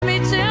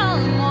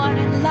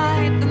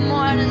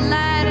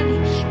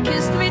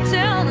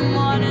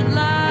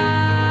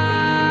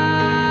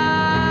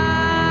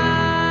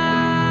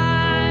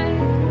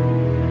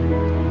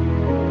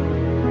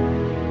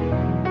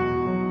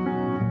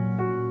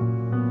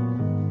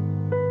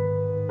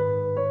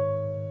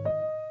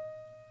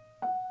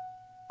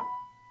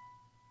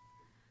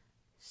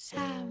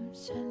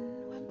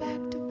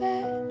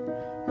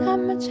how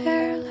much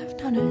hair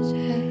left on his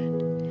head.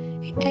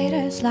 He ate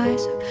a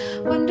slice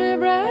of Wonder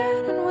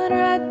Bread and went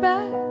right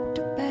back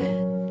to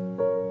bed.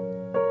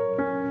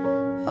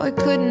 Oh, we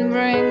couldn't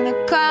bring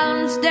the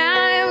columns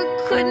down,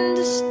 we couldn't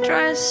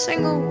destroy a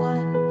single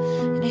one.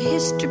 And the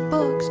history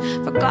books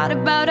forgot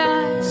about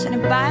us, and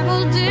the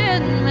Bible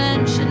didn't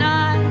mention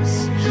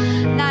us,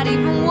 not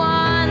even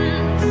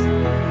once.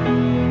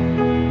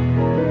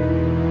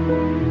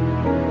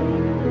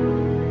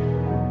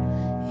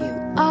 You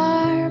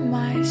are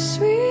my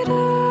sweetest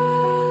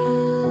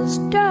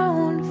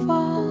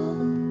downfall.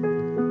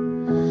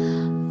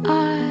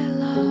 I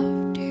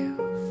loved you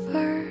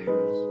first.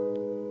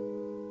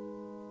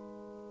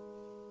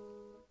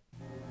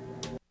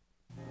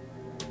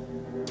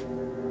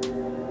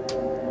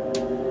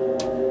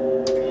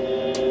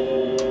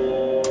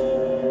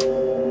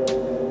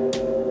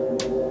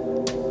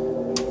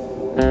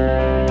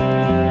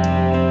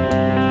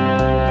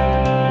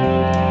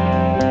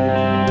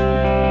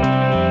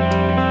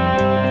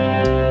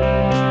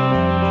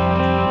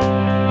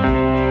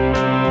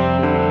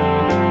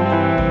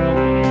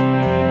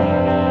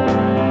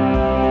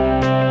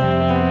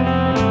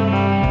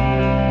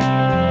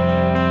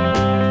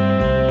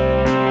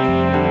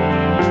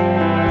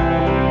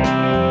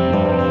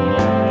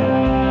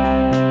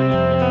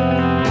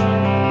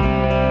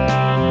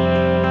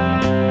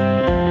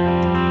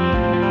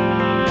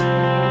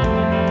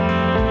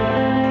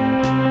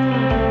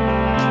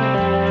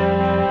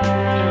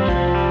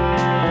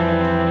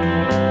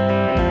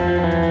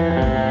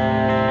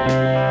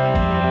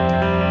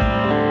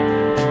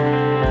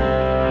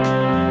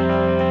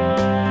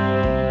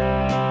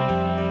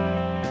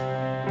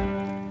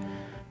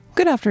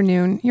 Good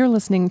afternoon. You're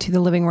listening to the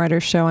Living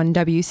Writers Show on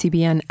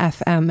WCBN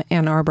FM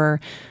Ann Arbor.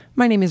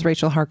 My name is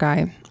Rachel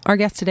Harkeye. Our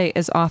guest today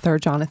is author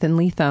Jonathan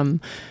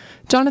Lethem.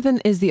 Jonathan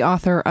is the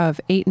author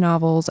of 8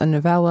 novels, a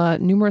novella,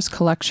 numerous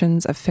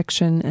collections of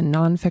fiction and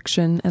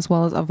nonfiction, as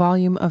well as a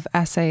volume of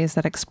essays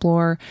that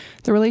explore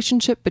the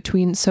relationship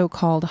between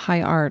so-called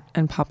high art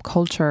and pop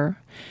culture.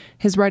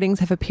 His writings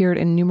have appeared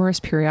in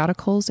numerous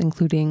periodicals,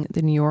 including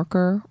The New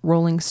Yorker,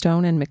 Rolling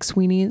Stone, and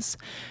McSweeney's.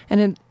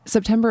 And in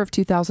September of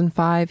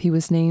 2005, he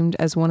was named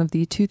as one of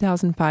the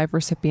 2005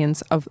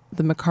 recipients of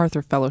the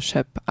MacArthur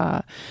Fellowship,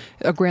 a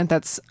grant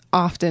that's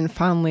often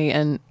fondly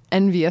and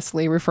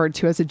enviously referred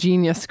to as a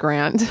genius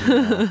grant.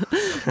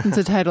 It's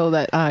a title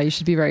that you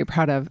should be very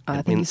proud of.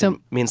 It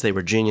means they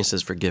were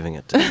geniuses for giving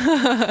it.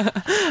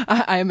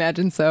 I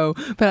imagine so.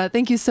 But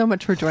thank you so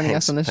much for joining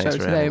us on the show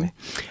today.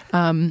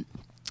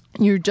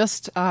 You're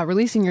just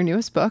releasing your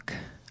newest book.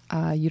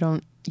 You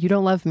don't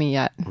love me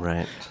yet.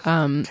 Right.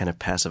 Kind of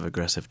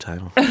passive-aggressive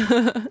title.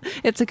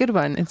 It's a good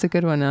one.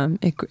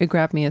 It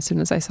grabbed me as soon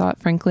as I saw it,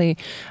 frankly.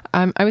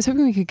 I was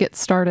hoping we could get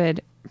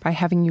started by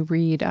having you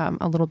read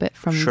a little bit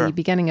from the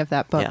beginning of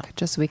that book,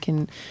 just so we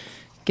can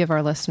give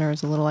our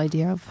listeners a little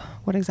idea of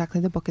what exactly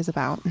the book is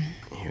about.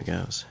 Here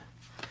goes.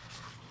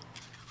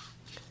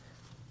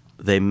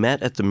 They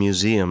met at the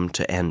museum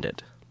to end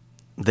it.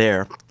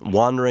 There,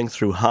 wandering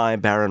through high,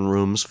 barren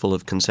rooms full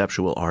of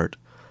conceptual art,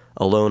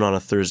 alone on a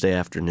Thursday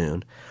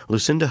afternoon,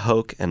 Lucinda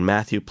Hoke and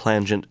Matthew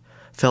Plangent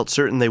felt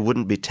certain they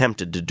wouldn't be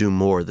tempted to do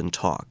more than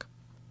talk.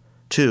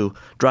 2,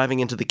 driving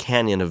into the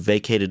canyon of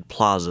vacated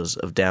plazas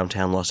of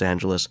downtown Los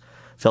Angeles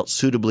felt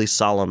suitably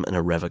solemn and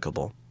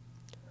irrevocable.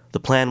 The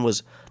plan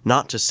was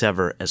not to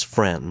sever as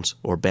friends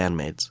or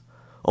bandmates,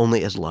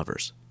 only as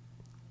lovers.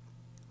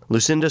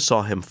 Lucinda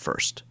saw him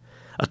first.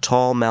 A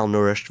tall,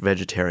 malnourished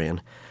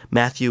vegetarian,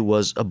 Matthew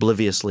was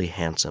obliviously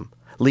handsome,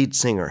 lead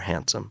singer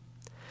handsome.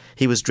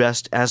 He was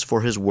dressed as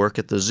for his work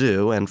at the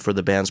zoo and for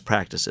the band's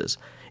practices,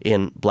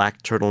 in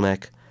black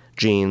turtleneck,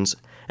 jeans,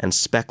 and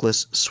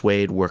speckless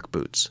suede work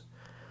boots,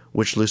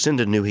 which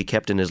Lucinda knew he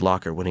kept in his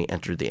locker when he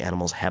entered the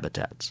animals'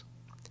 habitats.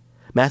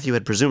 Matthew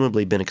had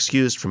presumably been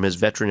excused from his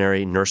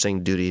veterinary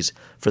nursing duties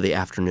for the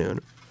afternoon,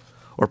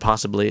 or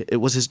possibly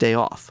it was his day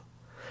off.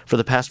 For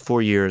the past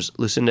 4 years,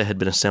 Lucinda had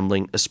been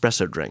assembling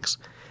espresso drinks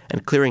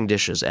and clearing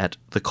dishes at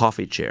the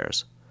coffee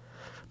chairs.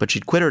 But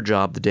she'd quit her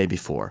job the day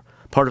before,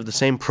 part of the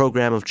same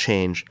program of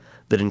change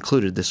that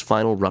included this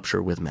final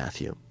rupture with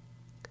Matthew.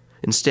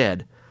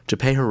 Instead, to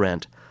pay her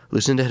rent,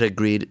 Lucinda had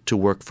agreed to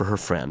work for her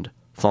friend,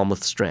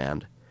 Falmouth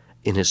Strand,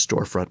 in his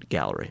storefront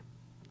gallery.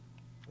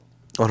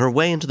 On her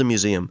way into the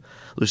museum,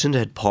 Lucinda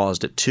had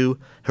paused at 2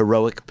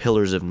 heroic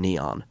pillars of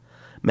neon,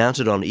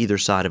 mounted on either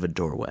side of a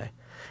doorway,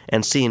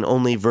 and seen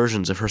only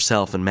versions of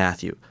herself and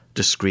Matthew,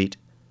 discreet,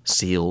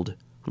 sealed,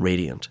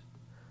 radiant.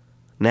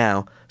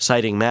 Now,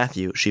 sighting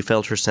Matthew, she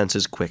felt her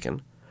senses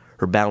quicken,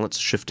 her balance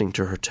shifting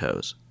to her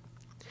toes.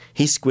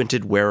 He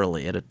squinted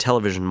warily at a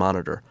television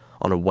monitor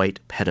on a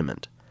white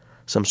pediment,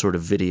 some sort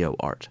of video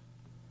art.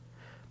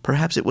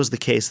 Perhaps it was the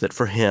case that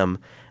for him,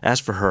 as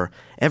for her,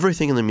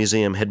 everything in the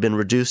museum had been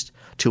reduced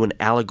to an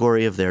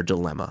allegory of their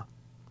dilemma.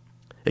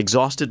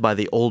 Exhausted by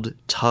the old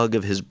tug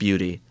of his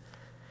beauty,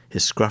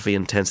 his scruffy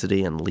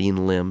intensity and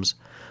lean limbs,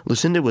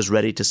 Lucinda was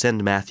ready to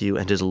send Matthew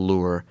and his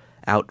allure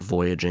out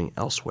voyaging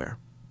elsewhere.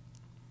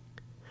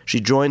 She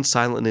joined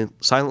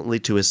silently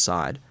to his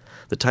side,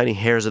 the tiny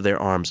hairs of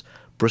their arms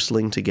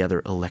bristling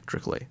together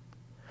electrically.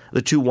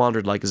 The two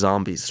wandered like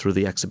zombies through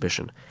the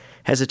exhibition,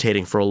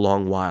 hesitating for a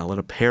long while at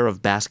a pair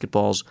of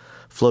basketballs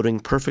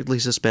floating perfectly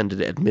suspended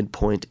at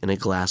midpoint in a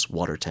glass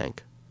water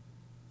tank.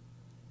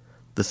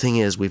 The thing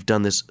is, we've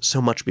done this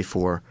so much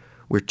before,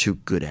 we're too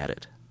good at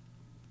it.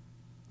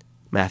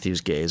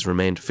 Matthew's gaze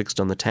remained fixed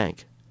on the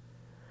tank.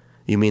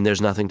 You mean there's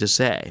nothing to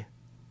say?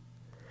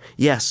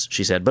 Yes,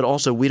 she said, but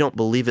also we don't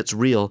believe it's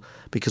real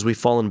because we've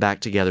fallen back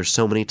together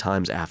so many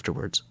times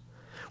afterwards.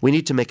 We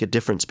need to make a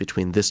difference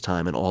between this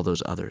time and all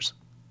those others.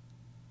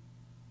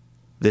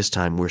 This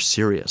time we're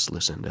serious,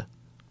 Lucinda.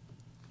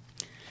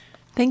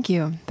 Thank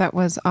you. That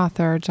was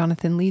author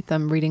Jonathan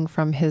Lethem reading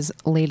from his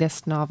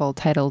latest novel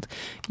titled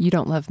You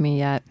Don't Love Me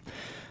Yet.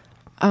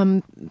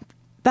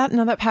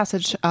 That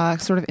passage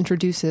sort of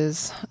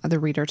introduces the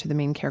reader to the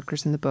main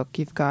characters in the book.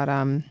 You've got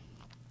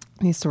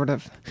these sort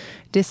of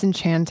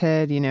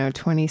disenchanted,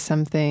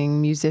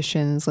 20-something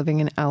musicians living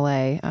in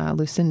L.A.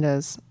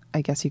 Lucinda's,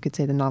 I guess you could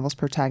say, the novel's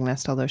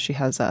protagonist, although she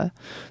has a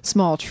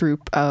small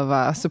troupe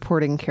of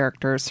supporting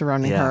characters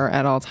surrounding her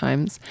at all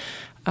times.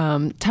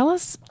 Tell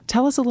us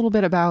a little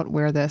bit about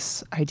where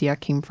this idea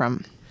came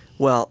from.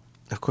 Well,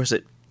 of course,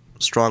 it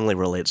strongly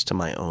relates to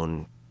my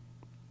own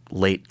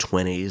late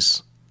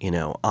 20s,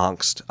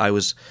 angst. I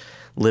was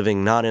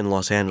living not in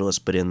Los Angeles,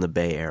 but in the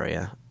Bay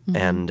Area. Mm-hmm.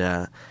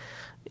 And,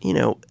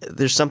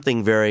 there's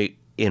something very,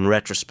 in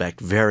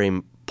retrospect,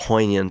 very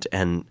poignant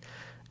and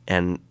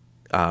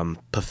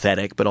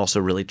pathetic, but also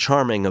really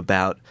charming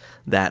about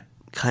that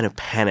kind of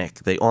panic,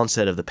 the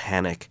onset of the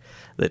panic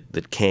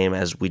that came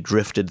as we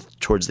drifted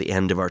towards the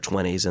end of our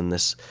 20s, and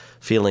this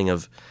feeling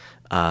of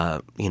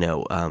a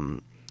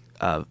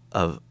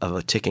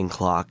ticking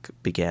clock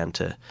began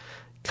to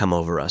come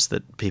over us,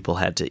 that people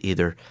had to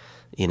either,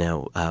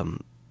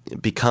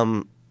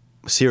 become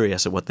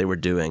serious at what they were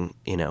doing,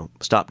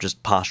 stop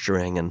just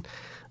posturing and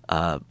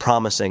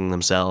promising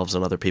themselves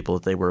and other people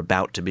that they were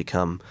about to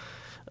become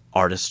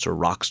artists or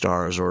rock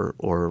stars or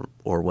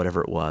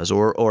whatever it was,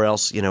 or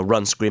else,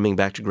 run screaming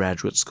back to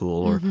graduate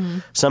school, or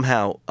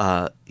somehow,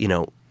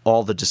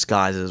 all the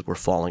disguises were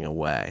falling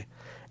away,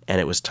 and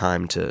it was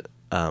time to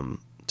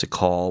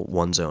call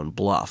one's own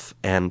bluff.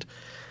 And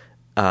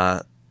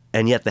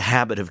yet the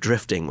habit of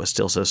drifting was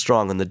still so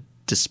strong, and the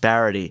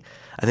disparity,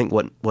 I think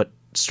what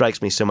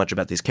strikes me so much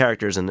about these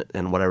characters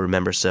and what I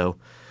remember so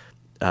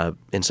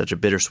in such a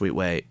bittersweet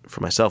way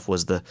for myself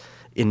was the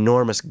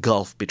enormous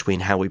gulf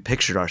between how we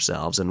pictured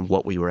ourselves and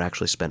what we were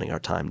actually spending our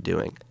time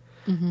doing.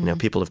 Mm-hmm.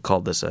 People have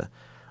called this a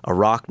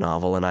rock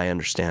novel, and I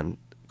understand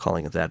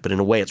calling it that, but in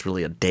a way it's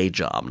really a day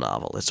job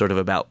novel. It's sort of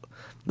about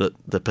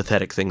the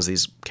pathetic things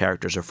these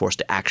characters are forced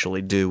to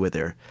actually do with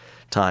their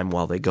time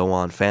while they go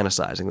on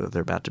fantasizing that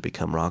they're about to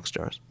become rock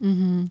stars.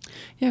 Mm-hmm.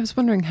 Yeah, I was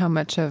wondering how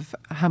much of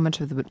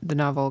the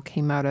novel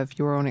came out of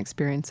your own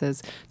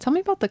experiences. Tell me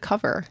about the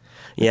cover.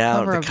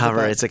 The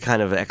cover. It's a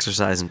kind of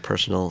exercise in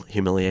personal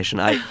humiliation.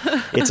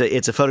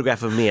 It's a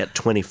photograph of me at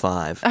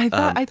 25.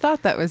 I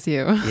thought that was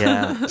you.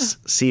 Yeah,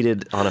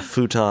 seated on a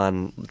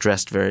futon,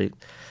 dressed very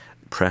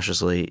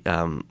preciously,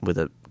 with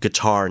a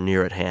guitar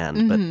near at hand,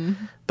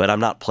 mm-hmm. but I'm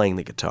not playing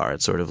the guitar.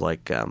 It's sort of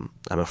like I'm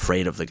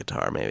afraid of the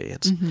guitar. Maybe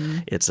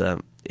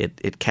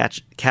it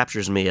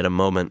captures me at a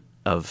moment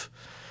of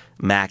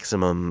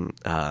maximum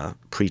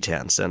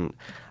pretense, and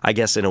I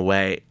guess in a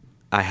way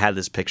I had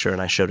this picture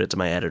and I showed it to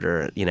my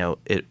editor.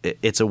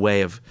 It's a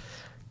way of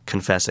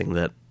confessing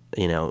that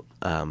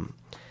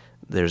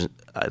there's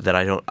that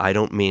I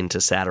don't mean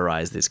to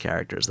satirize these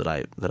characters, that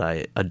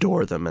I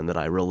adore them and that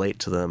I relate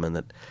to them, and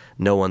that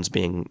no one's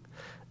being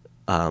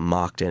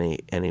mocked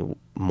any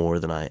more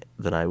than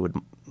I would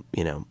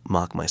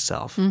mock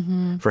myself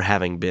mm-hmm. for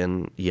having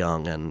been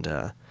young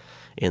and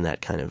in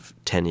that kind of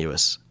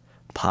tenuous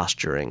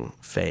posturing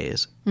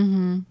phase.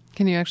 Mm-hmm.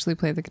 Can you actually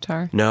play the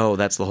guitar? No,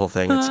 that's the whole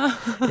thing.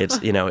 It's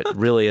it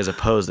really is a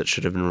pose that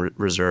should have been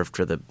reserved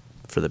for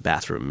the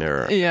bathroom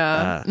mirror.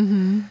 Yeah.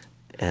 Mm-hmm.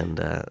 And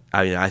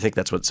I think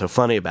that's what's so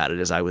funny about it,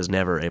 is I was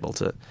never able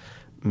to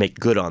make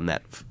good on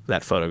that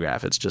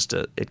photograph. It's just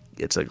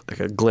like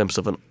a glimpse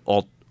of an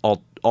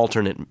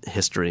alternate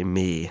history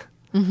me.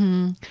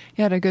 Mm-hmm.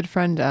 You had a good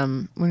friend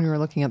when we were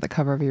looking at the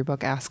cover of your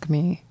book ask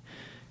me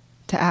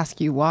to ask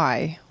you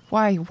why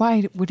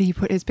would he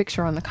put his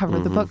picture on the cover mm-hmm.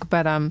 of the book?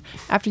 But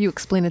after you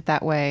explain it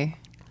that way,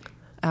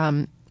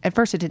 at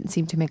first it didn't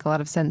seem to make a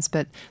lot of sense.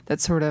 But that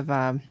sort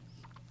of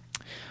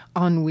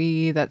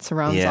ennui that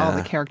surrounds all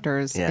the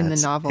characters in the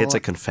novel. It's a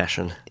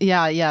confession.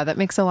 Yeah, that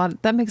makes a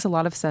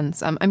lot of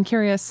sense. I'm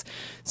curious.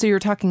 So you were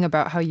talking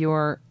about how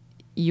your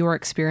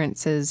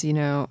experiences,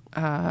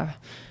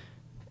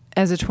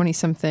 as a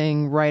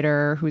 20-something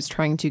writer who's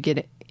trying to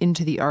get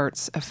into the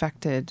arts,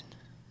 affected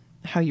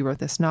how you wrote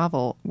this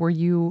novel. Were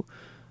you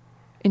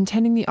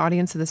intending the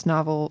audience of this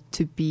novel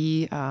to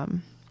be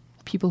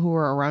people who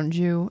were around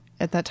you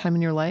at that time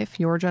in your life,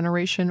 your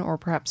generation, or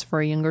perhaps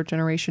for a younger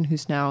generation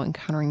who's now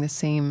encountering the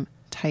same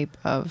type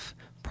of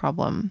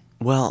problem?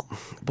 Well,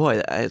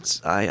 boy, I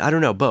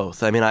don't know,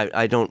 both. I mean,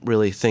 I don't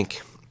really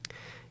think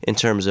in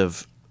terms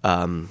of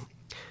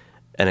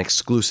an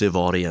exclusive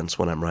audience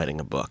when I'm writing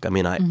a book. I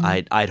mean,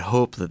 I'd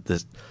hope that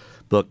this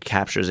book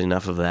captures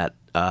enough of that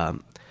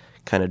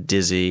kind of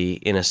dizzy,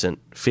 innocent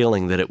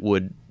feeling that it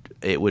would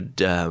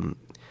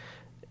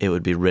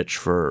be rich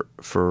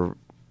for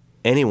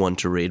anyone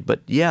to read. But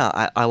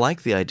yeah, I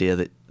like the idea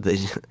that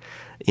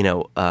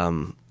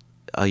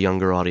a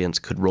younger audience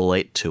could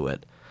relate to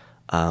it.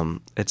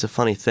 It's a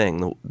funny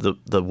thing,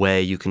 the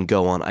way you can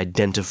go on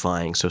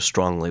identifying so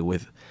strongly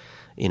with,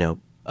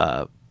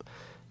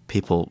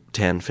 people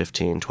 10,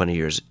 15, 20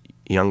 years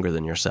younger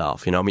than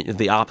yourself. I mean,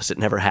 the opposite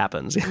never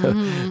happens.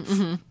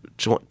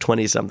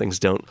 20-somethings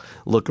don't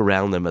look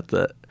around them at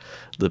the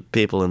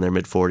people in their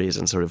mid-40s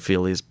and sort of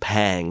feel these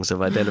pangs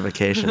of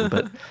identification.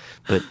 but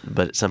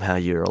somehow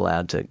you're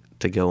allowed to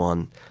go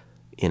on,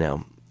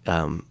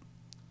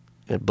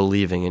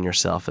 believing in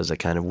yourself as a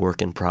kind of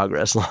work in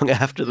progress long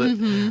after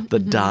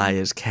the die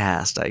is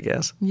cast, I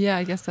guess. Yeah,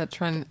 I guess that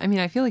trend. I mean,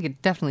 I feel like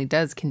it definitely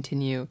does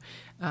continue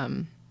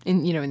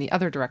in the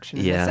other direction,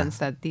 in the sense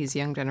that these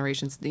young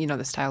generations,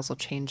 the styles will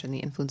change and the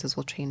influences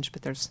will change,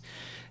 but there's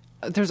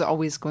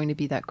always going to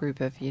be that group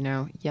of,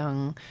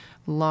 young,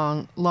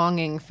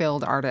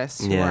 longing-filled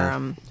artists who are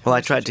well,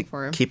 I tried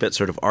to keep it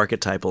sort of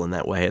archetypal in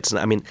that way.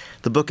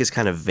 The book is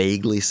kind of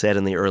vaguely set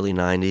in the early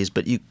 90s,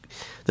 but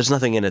there's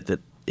nothing in it that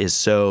is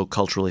so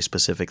culturally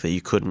specific that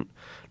you couldn't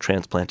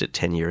transplant it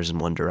 10 years in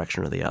one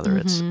direction or the other.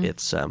 It's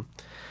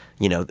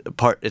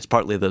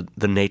partly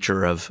the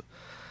nature of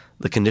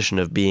the condition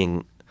of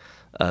being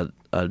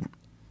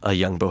a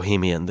young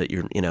bohemian,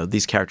 that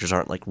these characters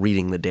aren't like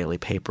reading the daily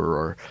paper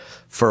or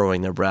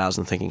furrowing their brows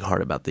and thinking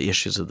hard about the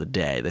issues of the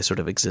day. They sort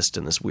of exist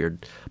in this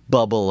weird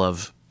bubble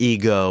of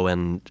ego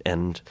and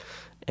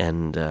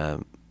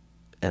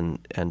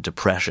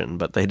depression,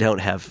 but they don't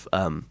have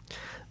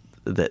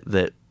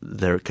that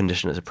their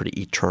condition is a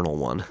pretty eternal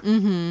one.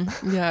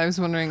 Mm-hmm. Yeah, I was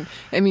wondering.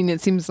 I mean,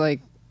 it seems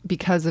like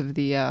because of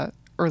the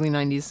early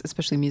 90s,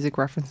 especially music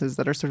references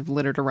that are sort of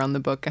littered around the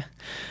book,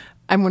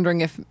 I'm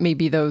wondering if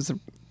maybe those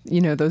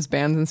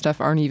bands and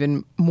stuff aren't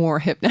even more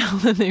hip now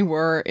than they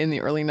were in the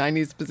early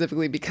 90s,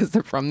 specifically because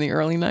they're from the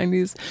early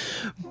 90s.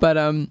 But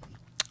I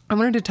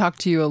wanted to talk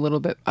to you a little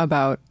bit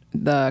about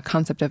the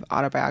concept of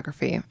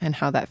autobiography and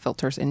how that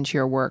filters into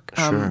your work.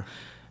 Sure.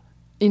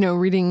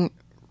 Reading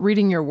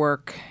your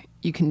work,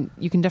 you can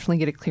definitely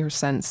get a clear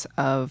sense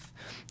of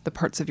the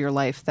parts of your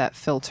life that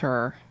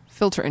filter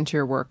into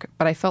your work.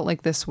 But I felt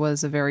like this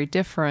was a very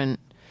different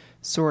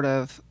sort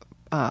of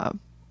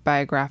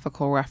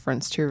biographical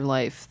reference to your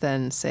life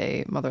than,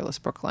 say, Motherless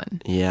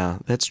Brooklyn. Yeah,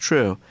 that's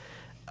true.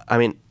 I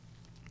mean,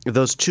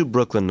 those two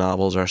Brooklyn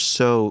novels are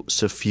so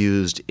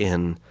suffused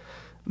in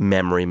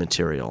memory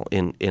material,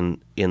 in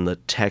the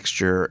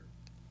texture,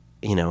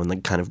 in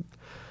the kind of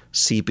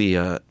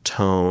sepia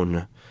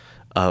tone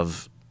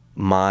of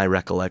my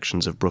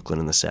recollections of Brooklyn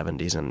in the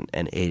 70s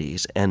and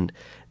 80s, and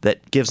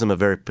that gives them a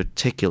very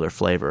particular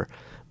flavor,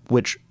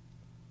 which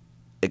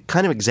it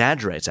kind of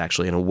exaggerates,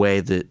 actually, in a way,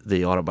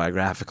 the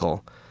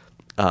autobiographical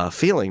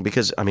feeling.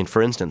 Because, I mean,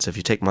 for instance, if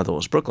you take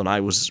Motherless Brooklyn, I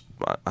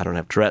don't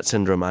have Tourette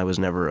syndrome. I was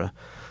never a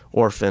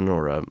orphan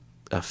or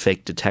a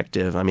fake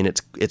detective. I mean,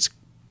 it's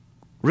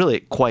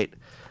really quite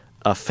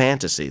a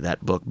fantasy,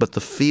 that book. But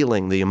the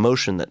feeling, the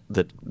emotion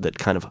that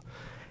kind of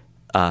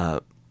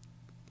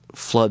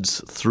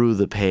floods through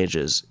the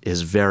pages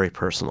is very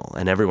personal,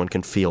 and everyone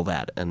can feel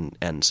that.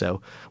 And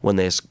so when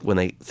they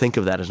think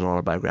of that as an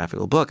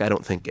autobiographical book, I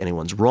don't think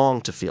anyone's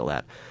wrong to feel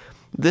that.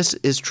 This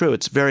is true.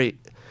 It's very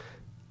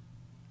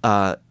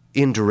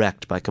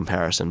indirect by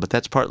comparison, but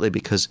that's partly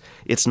because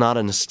it's not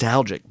a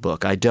nostalgic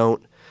book. I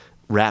don't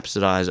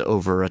rhapsodize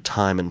over a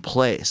time and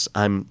place.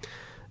 I'm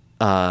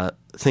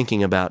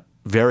thinking about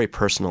very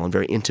personal and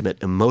very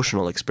intimate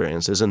emotional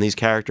experiences, and these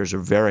characters are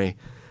very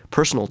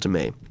personal to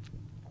me.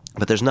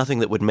 But there's nothing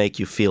that would make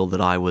you feel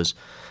that I was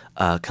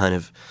kind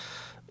of,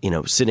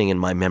 sitting in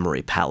my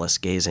memory palace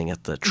gazing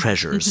at the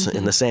treasures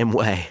in the same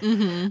way.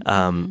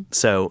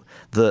 So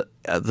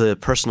the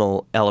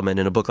personal element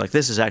in a book like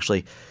this is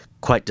actually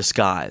quite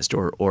disguised,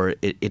 or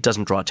it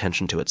doesn't draw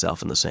attention to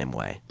itself in the same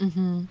way.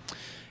 Mm-hmm.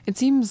 It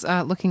seems,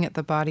 looking at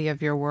the body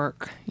of your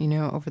work,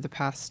 over the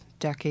past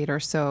decade or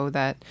so,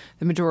 that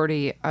the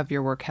majority of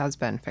your work has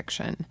been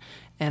fiction.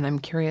 And I'm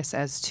curious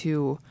as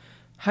to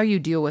how you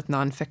deal with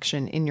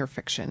nonfiction in your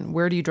fiction.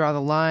 Where do you draw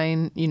the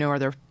line? Are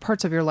there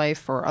parts of your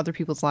life or other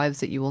people's lives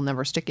that you will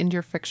never stick into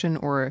your fiction,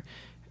 or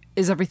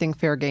is everything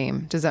fair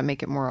game? Does that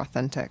make it more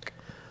authentic?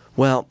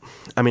 Well,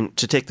 I mean,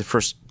 to take the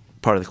first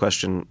part of the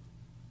question,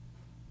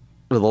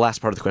 the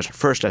last part of the question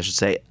first, I should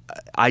say,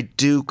 I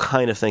do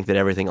kind of think that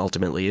everything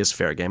ultimately is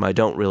fair game. I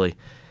don't really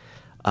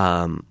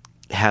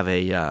have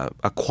a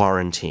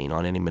quarantine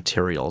on any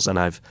materials, and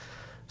I've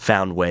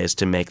found ways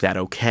to make that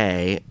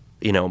okay,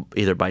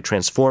 either by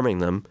transforming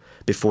them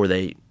before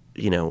they,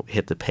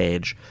 hit the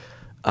page,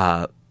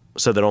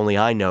 so that only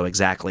I know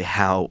exactly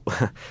how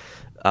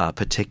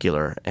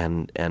particular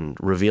and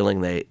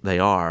revealing they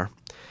are,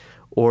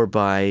 or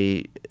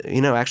by,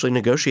 actually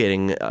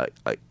negotiating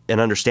an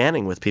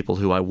understanding with people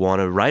who I want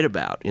to write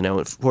about.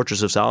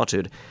 Fortress of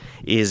Solitude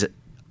is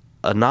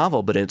a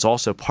novel, but it's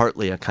also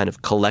partly a kind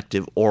of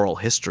collective oral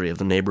history of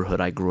the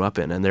neighborhood I grew up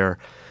in, and there are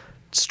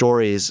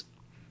stories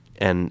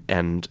and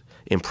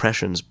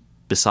impressions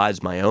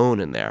besides my own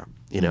in there.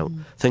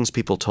 Things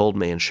people told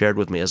me and shared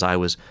with me as I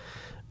was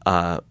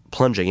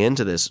plunging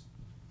into this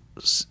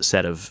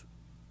set of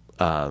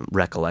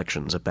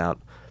recollections about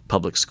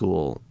public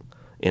school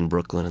in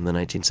Brooklyn in the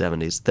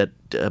 1970s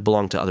that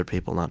belonged to other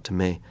people, not to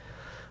me.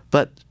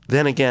 But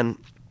then again,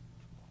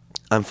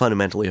 I'm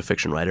fundamentally a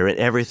fiction writer, and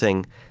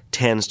everything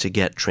tends to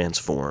get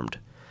transformed,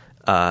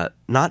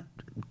 not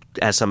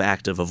as some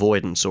act of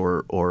avoidance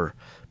or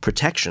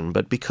protection,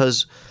 but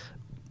because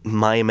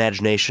my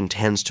imagination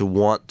tends to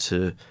want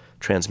to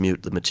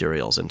transmute the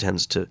materials and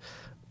tends to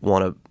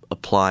want to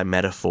apply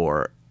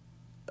metaphor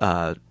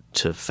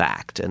to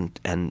fact,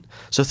 and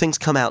so things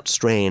come out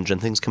strange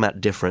and things come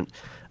out different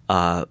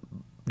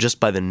just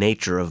by the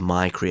nature of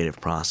my creative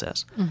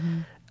process.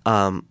 Mm-hmm.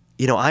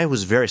 I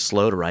was very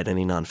slow to write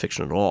any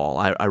nonfiction at all.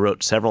 I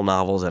wrote several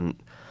novels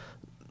and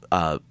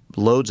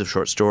loads of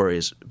short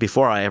stories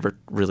before I ever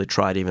really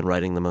tried even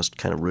writing the most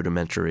kind of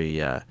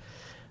rudimentary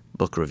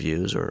book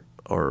reviews or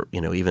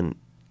even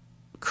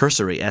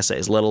cursory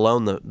essays, let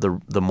alone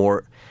the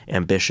more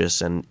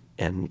ambitious and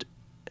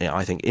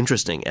I think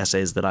interesting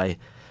essays that I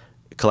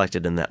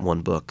collected in that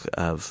one book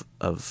of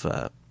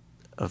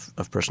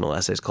personal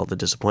essays called The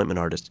Disappointment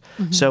Artist.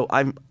 Mm-hmm. So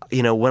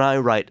when I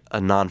write a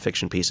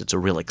nonfiction piece, it's a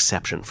real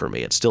exception for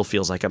me. It still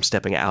feels like I'm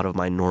stepping out of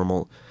my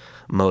normal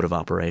mode of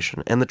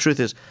operation. And the truth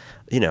is,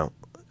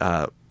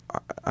 I'm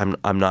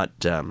not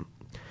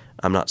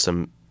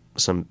some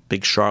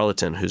big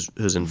charlatan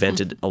who's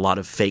invented a lot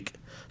of fake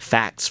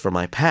facts from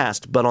my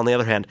past. But on the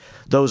other hand,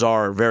 those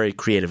are very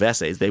creative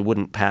essays. They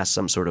wouldn't pass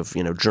some sort of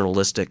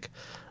journalistic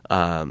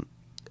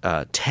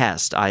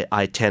test.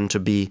 I tend to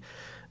be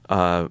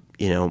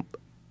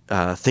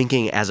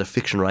thinking as a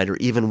fiction writer,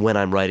 even when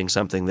I'm writing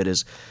something that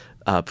is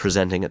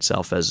presenting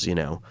itself as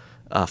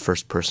a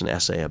first-person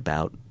essay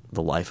about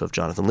the life of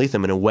Jonathan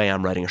Lethem. In a way,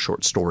 I'm writing a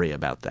short story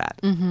about that.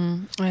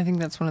 Mm-hmm. I think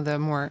that's one of the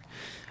more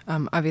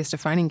obvious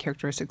defining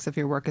characteristics of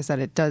your work is that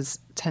it does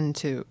tend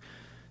to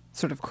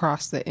sort of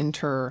cross the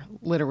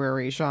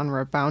interliterary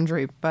genre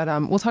boundary. But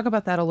we'll talk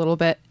about that a little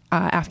bit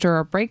after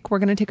our break. We're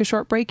going to take a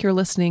short break. You're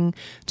listening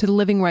to The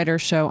Living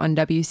Writers Show on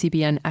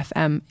WCBN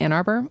FM Ann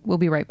Arbor. We'll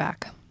be right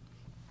back.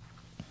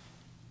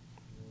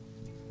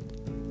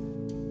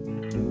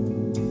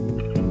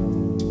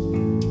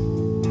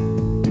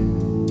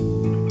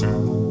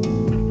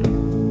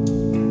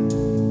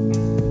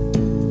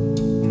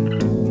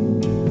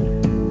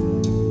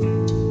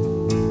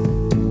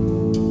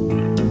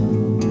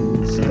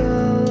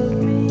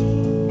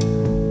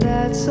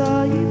 That's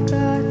all you've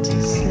got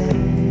to say.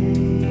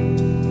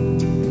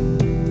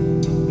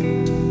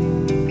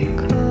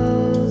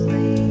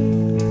 Coldly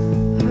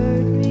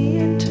hurt me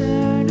and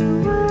turn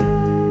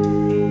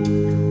away.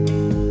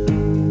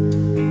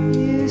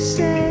 You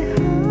say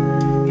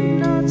I'm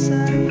not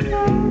sorry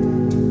yet.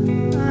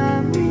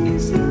 I'm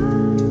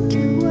resigned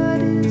to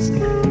what is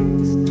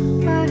next.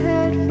 I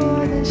head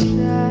for the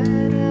shadows.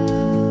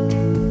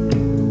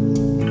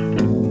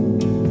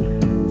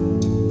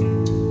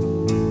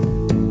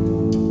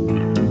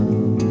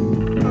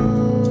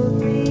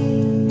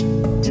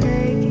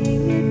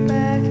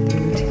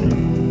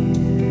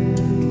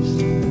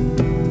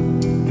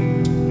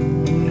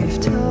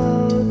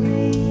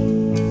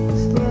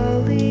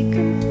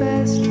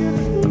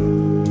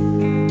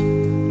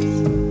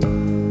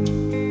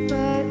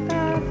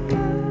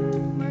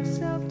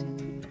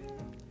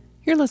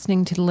 You're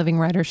listening to The Living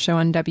Writers Show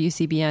on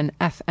WCBN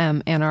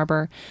FM Ann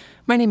Arbor.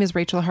 My name is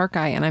Rachel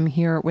Harkeye, and I'm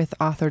here with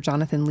author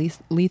Jonathan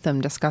Lethem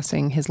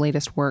discussing his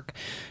latest work,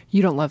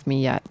 You Don't Love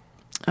Me Yet.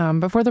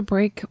 Before the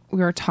break,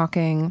 we were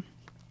talking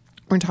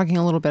a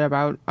little bit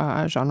about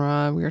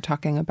genre. We were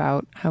talking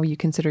about how you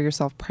consider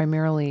yourself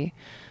primarily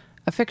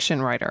a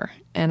fiction writer,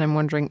 and I'm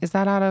wondering, is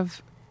that out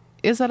of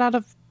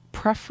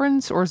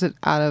preference, or is it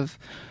out of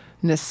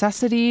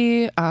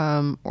necessity,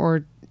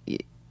 or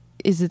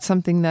is it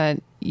something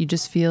that you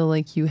just feel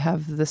like you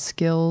have the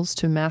skills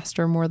to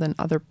master more than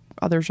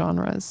other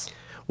genres?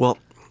 Well,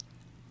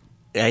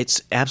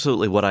 it's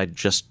absolutely what I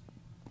just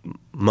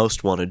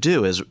most want to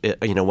do. Is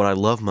what I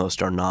love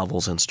most are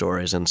novels and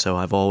stories, and so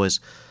I've always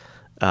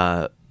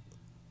wanted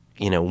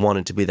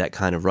to be that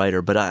kind of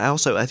writer. But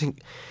I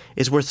think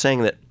it's worth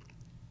saying that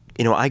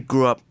I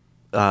grew up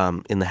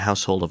in the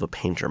household of a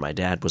painter. My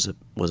dad was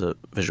a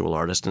visual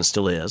artist and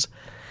still is,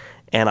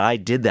 and I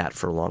did that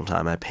for a long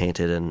time. I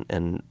painted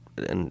and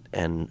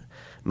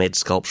made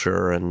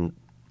sculpture and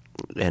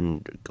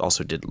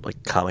also did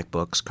like comic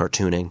books,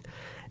 cartooning,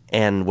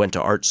 and went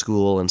to art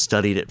school and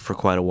studied it for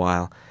quite a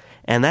while.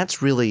 And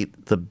that's really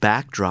the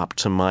backdrop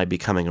to my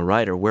becoming a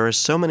writer, whereas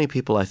so many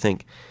people, I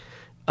think,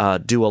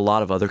 do a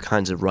lot of other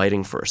kinds of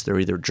writing first. They're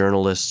either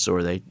journalists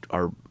or they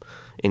are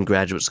in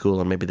graduate school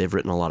and maybe they've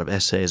written a lot of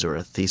essays or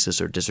a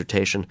thesis or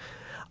dissertation.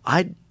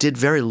 I did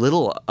very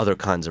little other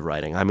kinds of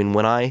writing. I mean,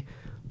 when I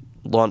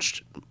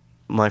launched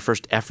my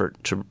first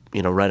effort to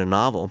write a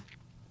novel,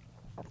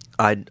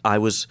 I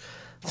was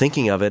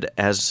thinking of it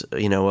as,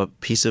 a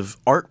piece of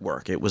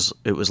artwork. It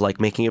was like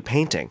making a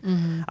painting.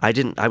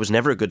 Mm-hmm. I was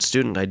never a good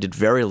student. I did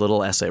very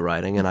little essay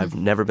writing, and I've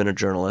never been a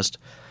journalist.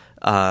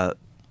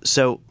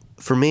 So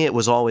for me, it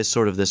was always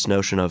sort of this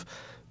notion of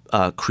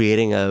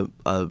creating an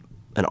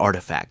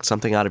artifact,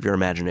 something out of your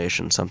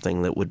imagination,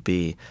 something that would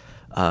be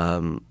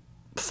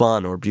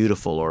fun or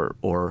beautiful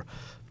or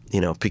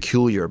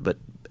peculiar, but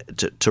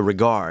to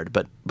regard.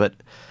 But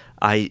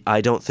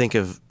I don't think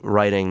of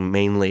writing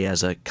mainly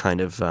as a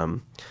kind of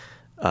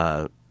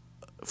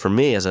for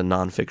me as a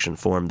nonfiction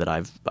form that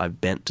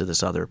I've bent to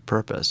this other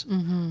purpose.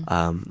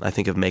 Mm-hmm. I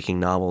think of making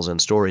novels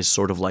and stories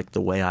sort of like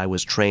the way I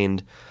was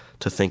trained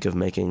to think of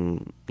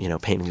making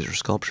paintings or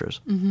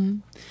sculptures.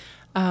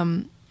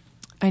 Mm-hmm.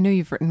 I know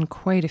you've written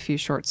quite a few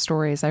short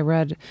stories. I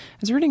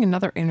was reading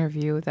another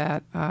interview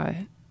that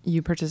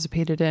you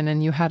participated in,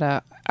 and you had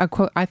a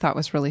quote I thought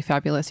was really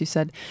fabulous. You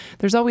said,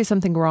 "There's always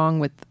something wrong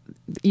with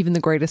even the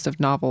greatest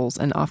of novels,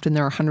 and often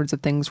there are hundreds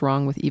of things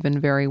wrong with even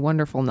very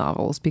wonderful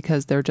novels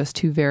because they're just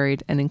too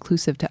varied and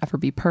inclusive to ever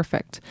be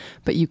perfect.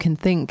 But you can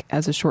think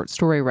as a short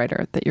story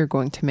writer that you're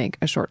going to make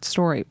a short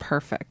story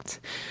perfect."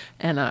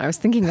 And I was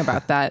thinking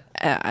about that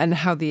and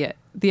how the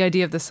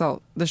idea of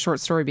the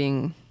short story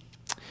being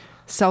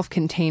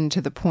self-contained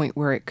to the point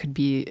where it could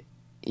be,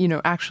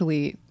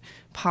 actually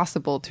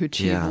possible to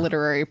achieve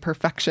literary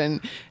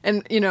perfection.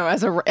 And,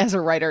 as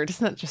a writer,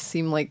 doesn't that just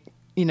seem like,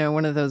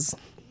 one of those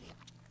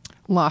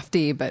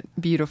lofty but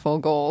beautiful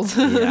goals?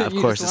 Yeah, of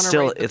course.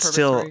 It's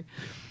still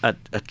a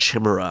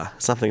chimera,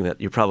 something that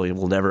you probably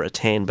will never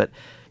attain. But,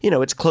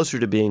 it's closer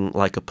to being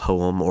like a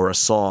poem or a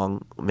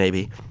song,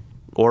 maybe,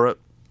 or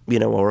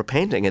a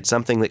painting. It's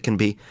something that can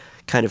be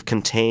kind of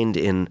contained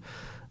in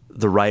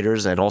the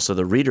writer's and also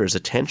the reader's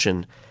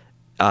attention.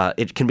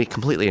 It can be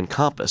completely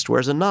encompassed,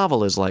 whereas a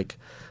novel is like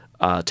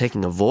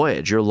taking a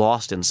voyage. You're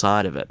lost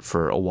inside of it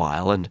for a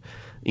while, and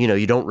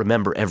you don't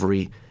remember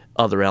every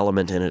other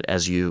element in it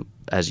as you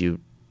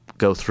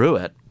go through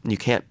it. You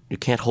can't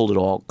hold it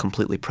all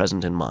completely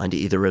present in mind,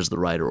 either as the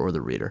writer or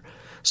the reader.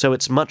 So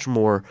it's much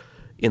more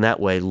in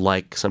that way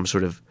like some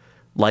sort of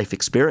life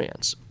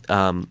experience,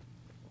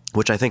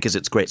 which I think is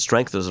its great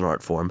strength as an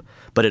art form.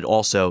 But it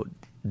also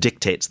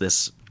dictates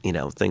this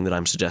thing that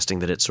I'm suggesting,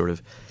 that it's sort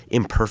of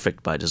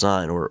imperfect by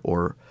design,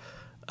 or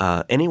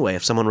anyway,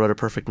 if someone wrote a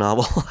perfect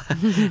novel,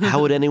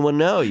 how would anyone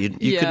know? You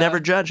could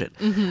never judge it.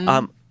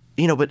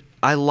 Mm-hmm. But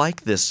I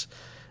like this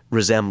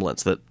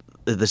resemblance,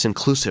 this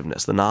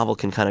inclusiveness. The novel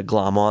can kind of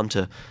glom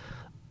onto,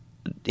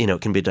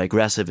 it can be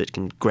digressive. It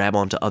can grab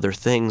onto other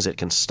things. It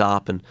can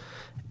stop and,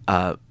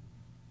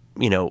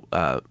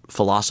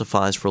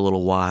 philosophize for a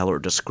little while, or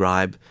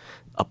describe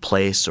a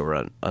place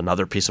or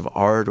another piece of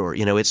art, or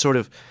it's sort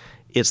of.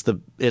 It's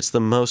the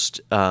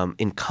most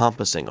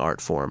encompassing art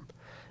form,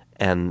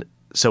 and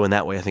so in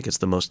that way, I think it's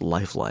the most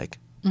lifelike.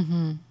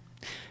 Mm-hmm.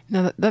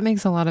 No, that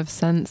makes a lot of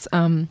sense.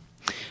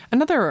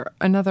 Another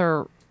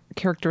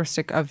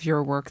characteristic of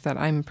your work that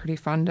I'm pretty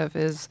fond of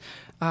is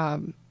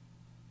the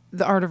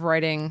art of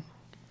writing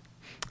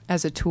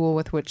as a tool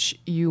with which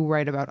you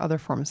write about other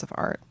forms of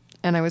art.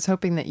 And I was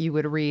hoping that you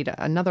would read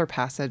another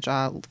passage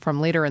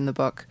from later in the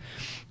book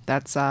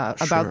that's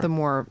about the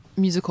more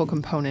musical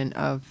component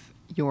of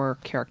your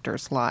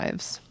characters'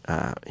 lives.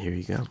 Here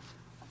you go.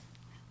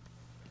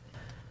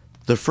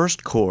 The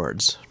first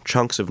chords,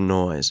 chunks of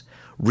noise,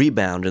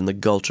 rebound in the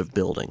gulch of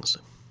buildings.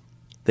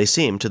 They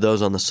seem, to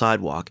those on the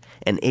sidewalk,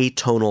 an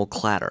atonal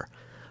clatter,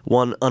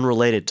 one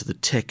unrelated to the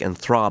tick and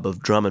throb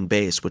of drum and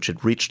bass which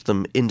had reached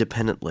them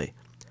independently,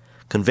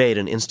 conveyed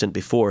an instant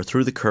before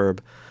through the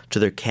curb to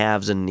their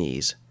calves and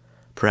knees,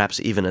 perhaps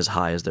even as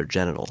high as their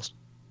genitals.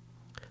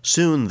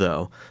 Soon,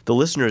 though, the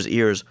listener's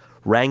ears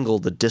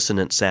wrangled the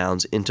dissonant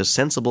sounds into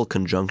sensible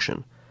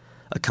conjunction,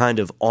 a kind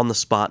of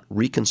on-the-spot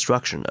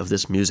reconstruction of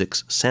this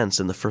music's sense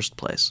in the first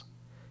place.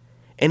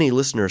 Any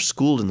listener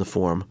schooled in the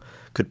form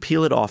could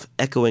peel it off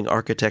echoing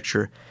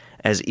architecture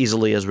as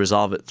easily as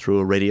resolve it through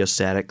a radio's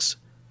static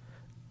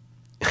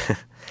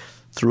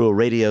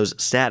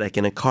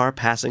in a car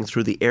passing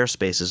through the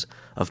airspaces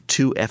of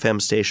two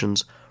FM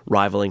stations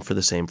rivaling for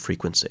the same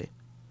frequency.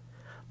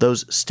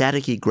 Those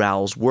staticky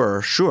growls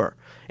were, sure,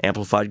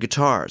 amplified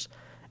guitars,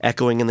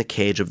 echoing in the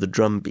cage of the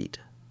drum beat.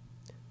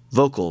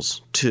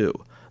 Vocals, too,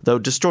 though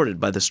distorted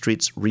by the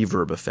street's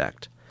reverb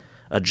effect.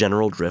 A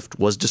general drift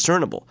was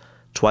discernible,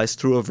 twice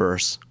through a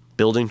verse,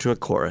 building to a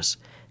chorus.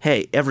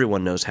 Hey,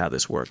 everyone knows how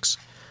this works,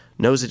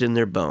 knows it in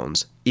their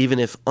bones, even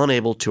if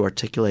unable to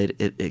articulate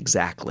it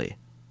exactly.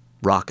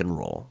 Rock and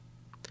roll.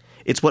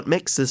 It's what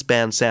makes this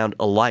band sound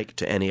alike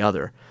to any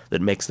other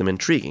that makes them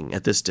intriguing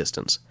at this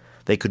distance.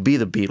 They could be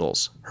the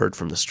Beatles, heard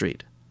from the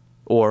street.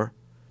 Or,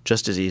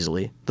 just as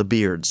easily, the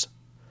Beards.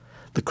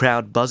 The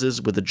crowd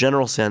buzzes with the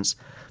general sense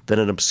that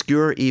an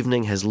obscure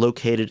evening has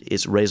located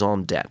its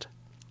raison d'etre.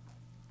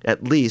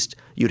 At least,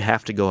 you'd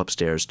have to go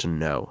upstairs to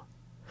know.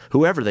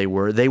 Whoever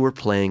they were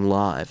playing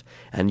live,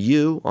 and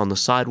you, on the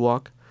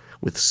sidewalk,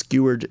 with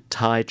skewered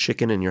Thai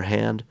chicken in your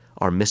hand,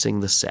 are missing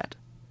the set.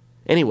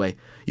 Anyway,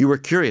 you were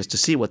curious to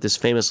see what this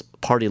famous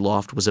party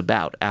loft was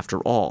about, after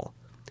all.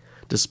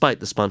 despite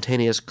the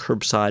spontaneous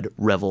curbside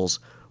revel's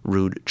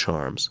rude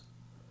charms.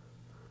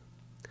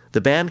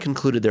 The band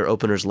concluded their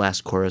opener's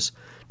last chorus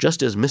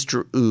just as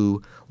Mr.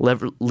 Oo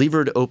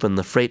levered open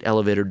the freight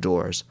elevator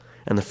doors,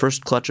 and the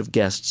first clutch of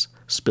guests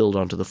spilled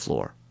onto the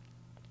floor.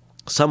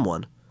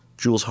 Someone,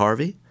 Jules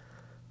Harvey,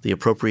 the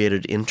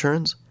appropriated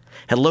interns,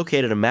 had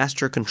located a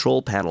master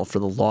control panel for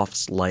the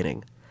loft's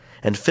lighting,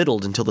 and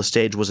fiddled until the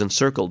stage was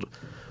encircled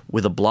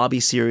with a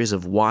blobby series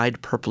of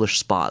wide purplish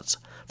spots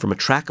from a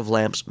track of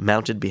lamps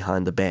mounted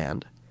behind the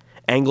band,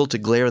 angled to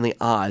glare in the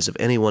eyes of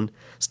anyone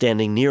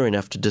standing near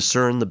enough to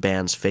discern the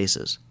band's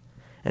faces,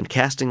 and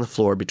casting the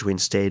floor between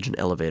stage and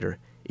elevator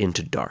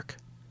into dark.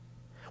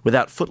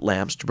 Without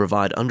footlamps to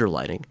provide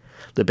underlighting,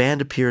 the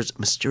band appears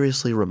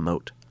mysteriously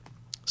remote,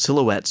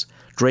 silhouettes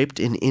draped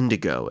in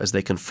indigo as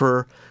they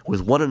confer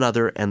with one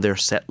another and their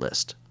set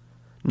list,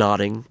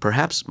 nodding,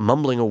 perhaps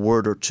mumbling a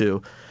word or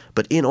two,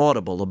 but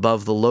inaudible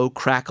above the low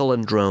crackle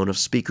and drone of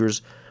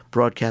speakers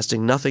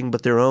broadcasting nothing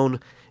but their own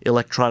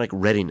electronic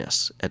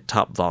readiness at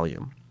top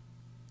volume.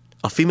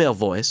 A female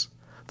voice,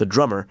 the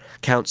drummer,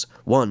 counts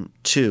 1,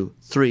 2,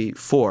 3,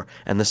 4,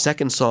 and the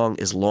second song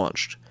is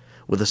launched,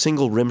 with a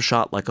single rim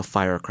shot like a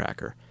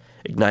firecracker,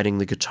 igniting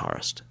the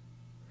guitarist.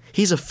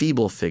 He's a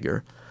feeble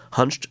figure,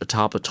 hunched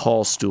atop a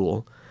tall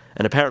stool,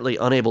 and apparently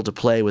unable to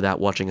play without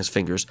watching his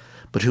fingers,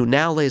 but who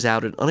now lays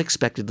out an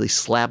unexpectedly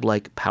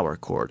slab-like power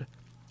chord,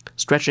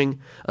 stretching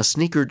a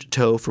sneakered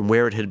toe from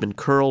where it had been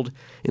curled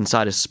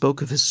inside a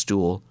spoke of his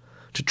stool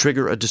to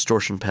trigger a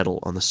distortion pedal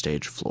on the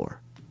stage floor.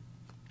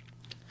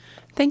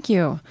 Thank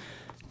you.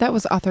 That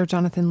was author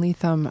Jonathan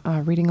Lethem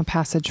reading a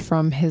passage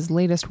from his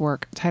latest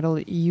work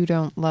titled You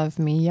Don't Love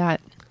Me Yet.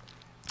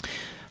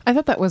 I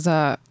thought that was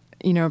a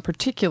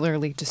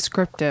particularly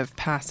descriptive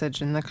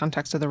passage in the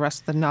context of the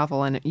rest of the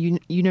novel, and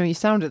you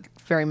sounded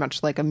very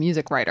much like a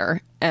music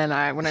writer. And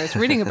when I was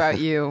reading about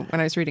you,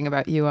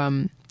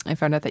 I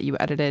found out that you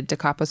edited Da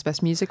Capo's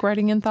Best Music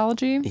Writing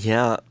Anthology.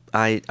 Yeah,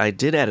 I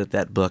did edit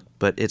that book,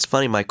 but it's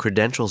funny, my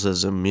credentials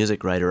as a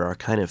music writer are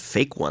kind of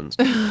fake ones.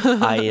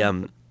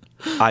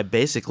 I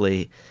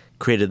basically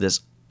created this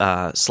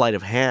sleight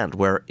of hand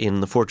where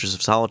in The Fortress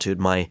of Solitude,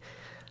 my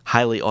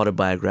highly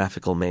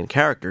autobiographical main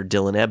character,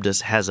 Dylan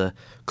Ebdus, has a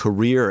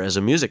career as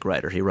a music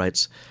writer. He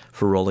writes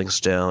for Rolling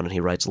Stone, and he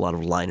writes a lot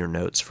of liner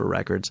notes for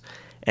records.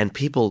 And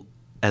people,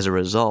 as a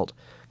result,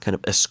 kind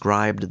of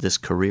ascribed this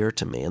career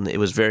to me. And it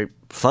was very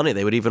funny.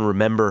 They would even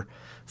remember,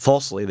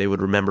 falsely, they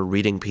would remember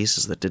reading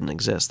pieces that didn't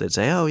exist. They'd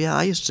say, oh, yeah,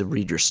 I used to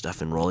read your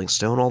stuff in Rolling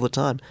Stone all the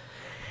time.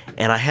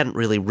 And I hadn't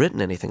really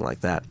written anything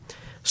like that.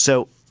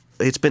 So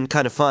it's been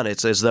kind of fun.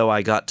 It's as though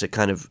I got to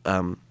kind of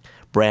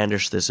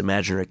brandish this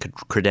imaginary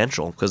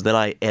credential, because then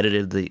I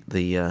edited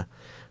the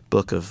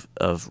book of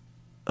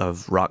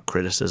rock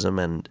criticism,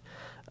 and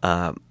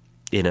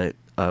in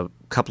a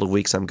couple of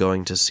weeks I'm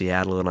going to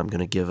Seattle, and I'm going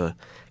to give a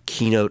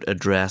keynote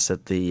address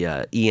at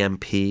the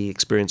EMP,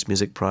 Experience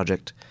Music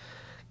Project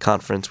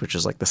conference, which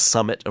is like the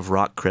summit of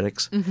rock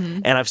critics.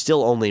 Mm-hmm. And I've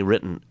still only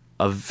written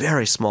a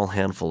very small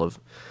handful of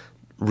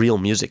real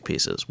music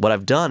pieces. What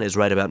I've done is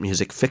write about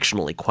music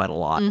fictionally quite a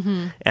lot,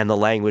 mm-hmm. and the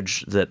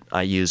language that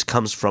I use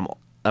comes from,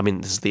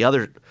 this is the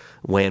other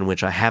way in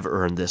which I have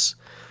earned this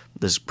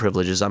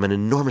privilege, is I'm an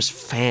enormous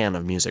fan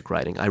of music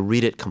writing. I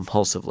read it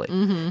compulsively.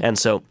 Mm-hmm. And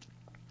so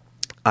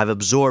I've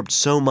absorbed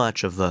so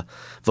much of the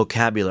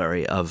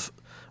vocabulary of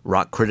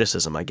rock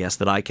criticism, I guess,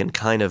 that I can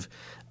kind of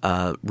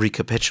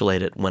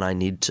recapitulate it when I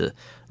need to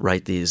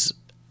write these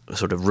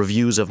sort of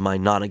reviews of my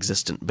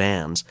non-existent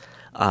bands.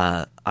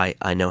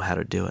 I know how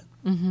to do it.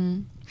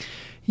 Mm-hmm.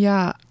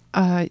 Yeah.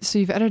 So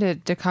you've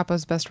edited Da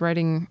Capo's Best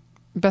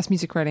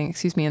Music Writing,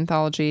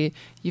 anthology.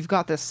 You've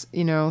got this,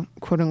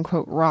 quote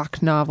unquote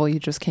rock novel you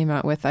just came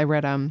out with. I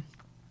read an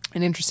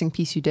interesting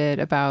piece you did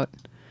about,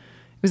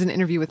 it was an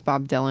interview with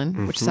Bob Dylan,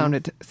 mm-hmm. which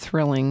sounded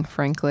thrilling,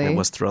 frankly. It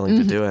was thrilling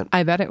to do it.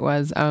 I bet it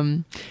was.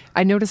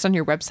 I noticed on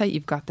your website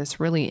you've got this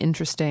really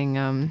interesting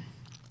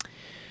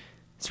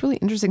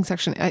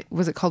section.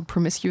 Was it called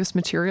Promiscuous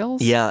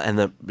Materials? Yeah, and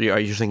are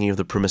you thinking of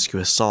the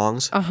Promiscuous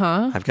Songs?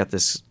 Uh-huh. I've got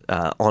this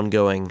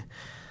ongoing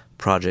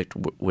project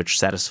which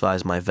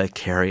satisfies my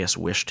vicarious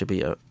wish to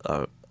be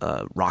a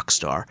rock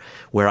star,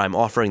 where I'm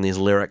offering these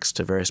lyrics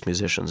to various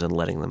musicians and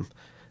letting them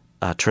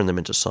turn them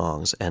into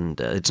songs.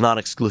 And it's not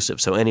exclusive,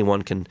 so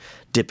anyone can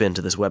dip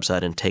into this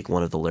website and take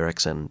one of the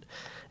lyrics and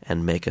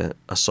make a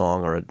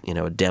song or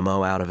a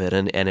demo out of it.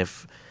 And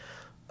if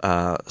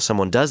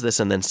someone does this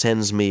and then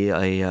sends me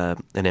an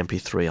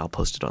MP3, I'll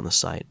post it on the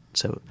site.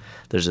 So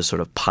there's a sort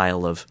of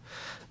pile of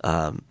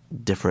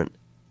different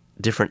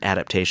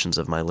adaptations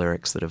of my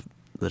lyrics that are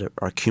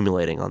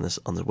accumulating on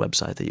the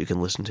website that you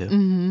can listen to.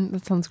 Mm-hmm.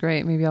 That sounds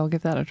great. Maybe I'll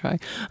give that a try.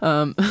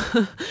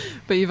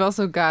 But you've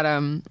also got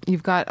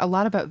a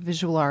lot about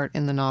visual art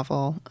in the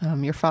novel.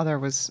 Your father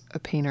was a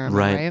painter, am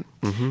I right?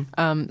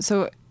 Mm-hmm.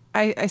 So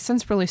I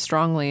sense really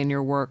strongly in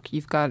your work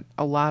you've got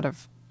a lot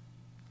of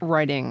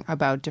writing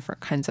about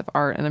different kinds of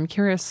art, and I'm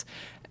curious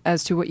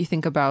as to what you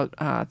think about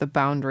the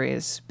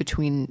boundaries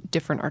between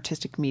different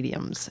artistic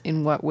mediums.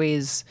 In what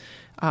ways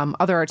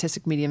other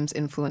artistic mediums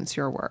influence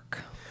your work?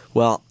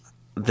 Well,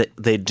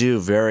 they do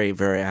very,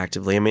 very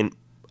actively. I mean,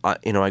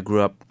 I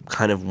grew up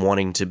kind of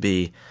wanting to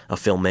be a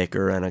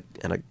filmmaker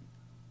and a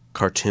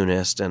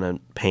cartoonist and a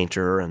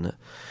painter and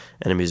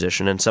a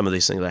musician, and some of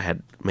these things I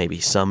had maybe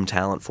some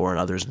talent for and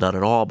others none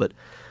at all, but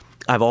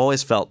I've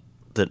always felt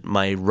that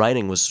my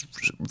writing was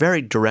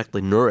very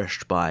directly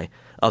nourished by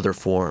other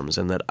forms,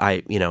 and that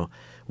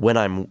when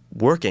I'm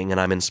working and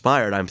I'm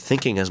inspired, I'm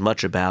thinking as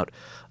much about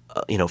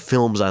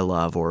films I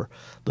love or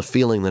the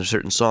feeling that a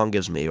certain song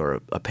gives me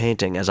or a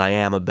painting as I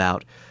am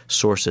about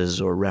sources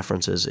or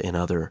references in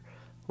other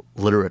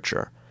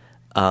literature.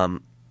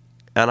 And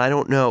I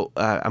don't know,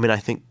 I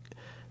think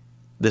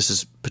this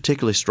is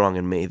particularly strong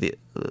in me.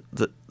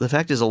 The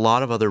fact is, a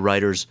lot of other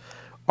writers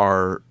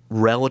are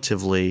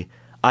relatively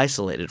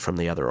isolated from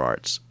the other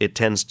arts. It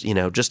tends,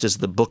 just as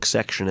the book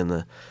section in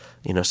the,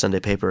 Sunday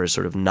paper is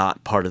sort of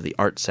not part of the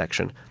art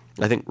section.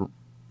 I think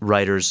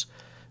writers,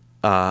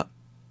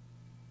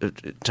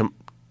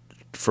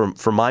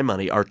 for my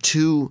money, are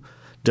too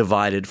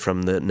divided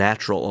from the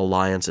natural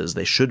alliances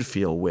they should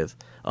feel with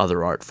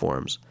other art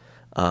forms.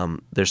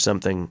 There's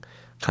something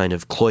kind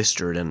of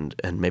cloistered and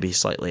maybe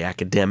slightly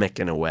academic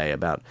in a way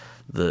about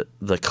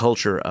the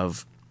culture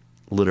of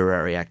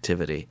literary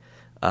activity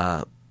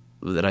that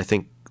I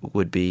think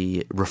would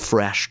be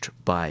refreshed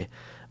by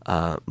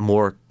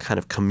more kind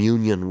of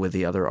communion with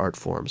the other art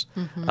forms.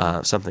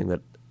 Mm-hmm. Something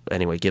that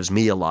anyway gives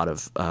me a lot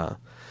of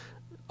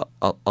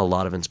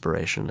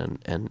inspiration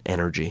and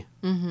energy.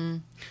 Mm-hmm.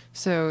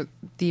 So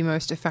the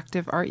most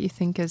effective art, you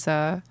think, is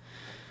a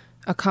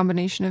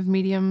combination of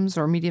mediums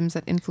or mediums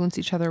that influence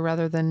each other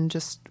rather than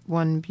just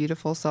one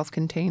beautiful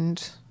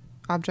self-contained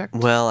object?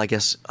 Well, I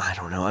guess, I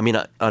don't know. I mean,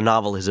 a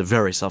novel is a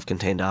very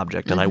self-contained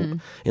object, and mm-hmm.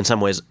 in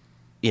some ways,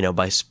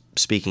 by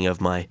speaking of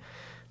my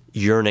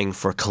yearning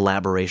for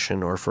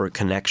collaboration or for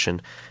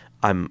connection,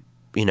 I'm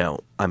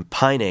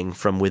pining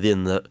from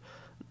within the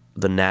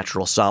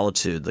natural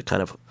solitude, the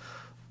kind of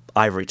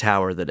ivory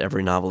tower that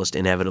every novelist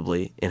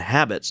inevitably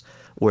inhabits,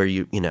 where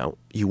you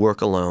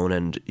work alone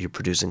and you're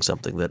producing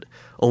something that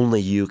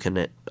only you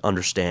can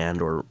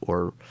understand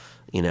or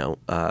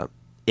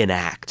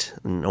enact.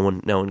 No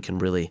one can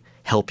really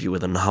help you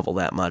with a novel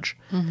that much.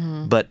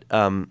 Mm-hmm. But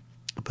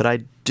I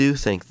do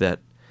think that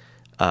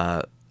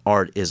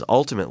art is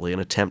ultimately an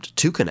attempt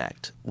to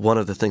connect. One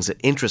of the things that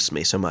interests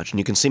me so much, and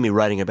you can see me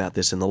writing about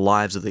this in the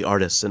lives of the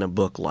artists in a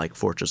book like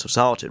Fortress of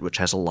Solitude, which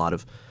has a lot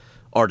of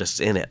artists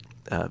in it.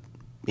 A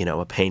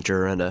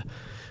painter and a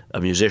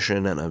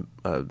musician and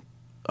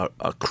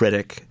a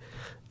critic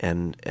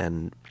and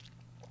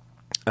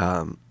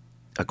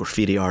a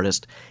graffiti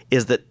artist,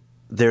 is that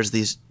there's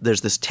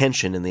this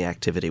tension in the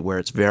activity where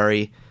it's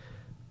very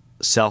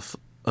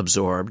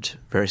self-absorbed,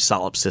 very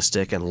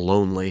solipsistic and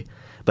lonely,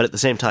 but at the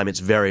same time it's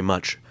very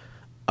much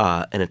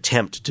an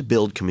attempt to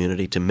build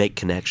community, to make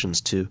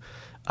connections, to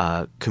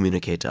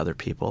communicate to other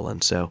people.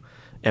 And so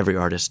every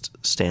artist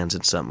stands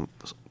in some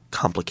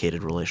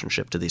complicated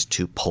relationship to these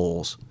two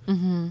poles.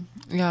 Mm-hmm.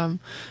 Yeah.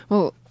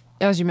 Well,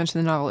 as you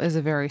mentioned, the novel is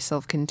a very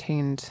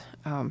self-contained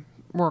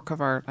work of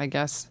art, I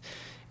guess,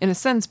 in a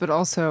sense, but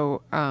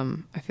also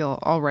I feel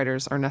all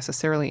writers are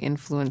necessarily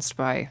influenced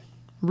by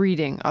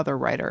reading other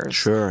writers.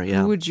 Sure,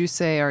 yeah. Who would you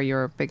say are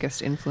your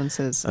biggest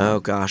influences? Oh,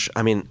 gosh.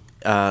 I mean,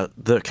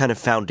 the kind of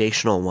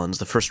foundational ones,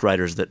 the first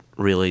writers that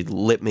really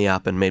lit me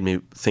up and made me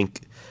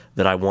think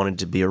that I wanted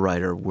to be a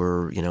writer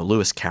were,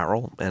 Lewis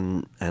Carroll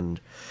and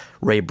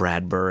Ray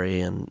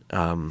Bradbury, and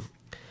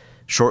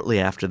shortly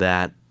after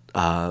that,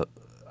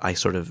 I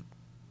sort of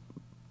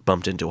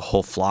bumped into a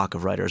whole flock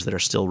of writers that are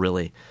still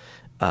really,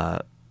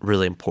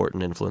 really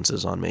important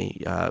influences on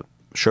me.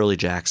 Shirley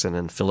Jackson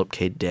and Philip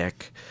K.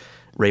 Dick,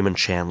 Raymond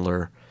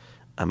Chandler.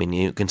 I mean,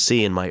 you can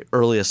see in my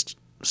earliest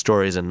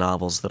stories and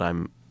novels that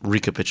I'm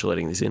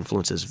recapitulating these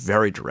influences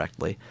very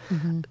directly.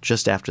 Mm-hmm.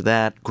 Just after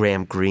that,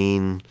 Graham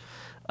Greene,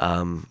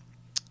 a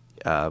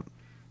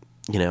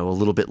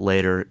little bit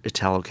later,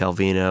 Italo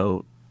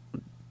Calvino,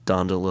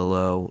 Don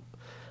DeLillo,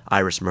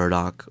 Iris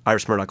Murdoch.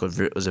 Iris Murdoch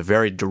was a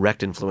very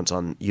direct influence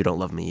on You Don't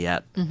Love Me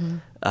Yet.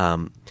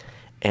 Mm-hmm.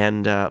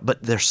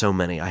 But there's so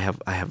many. I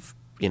have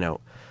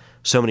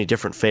so many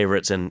different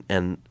favorites,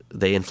 and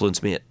they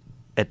influence me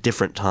at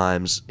different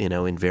times,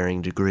 in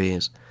varying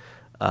degrees.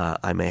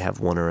 I may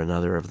have one or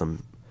another of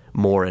them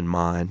more in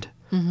mind.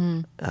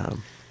 Mm-hmm.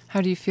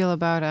 How do you feel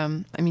about,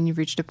 you've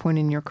reached a point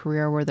in your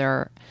career where there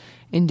are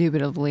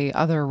indubitably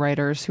other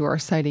writers who are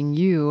citing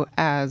you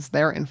as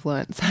their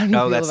influence. How do you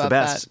feel that's about the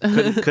best.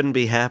 That? Couldn't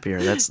be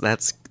happier. That's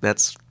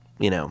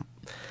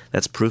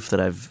proof that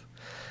I've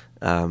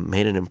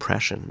made an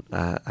impression.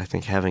 I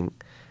think having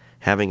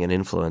an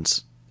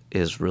influence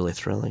is really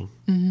thrilling.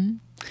 Mm-hmm.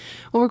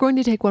 Well, we're going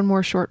to take one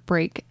more short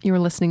break. You're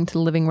listening to the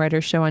Living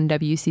Writers Show on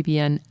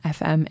WCBN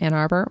FM Ann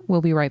Arbor.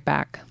 We'll be right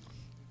back.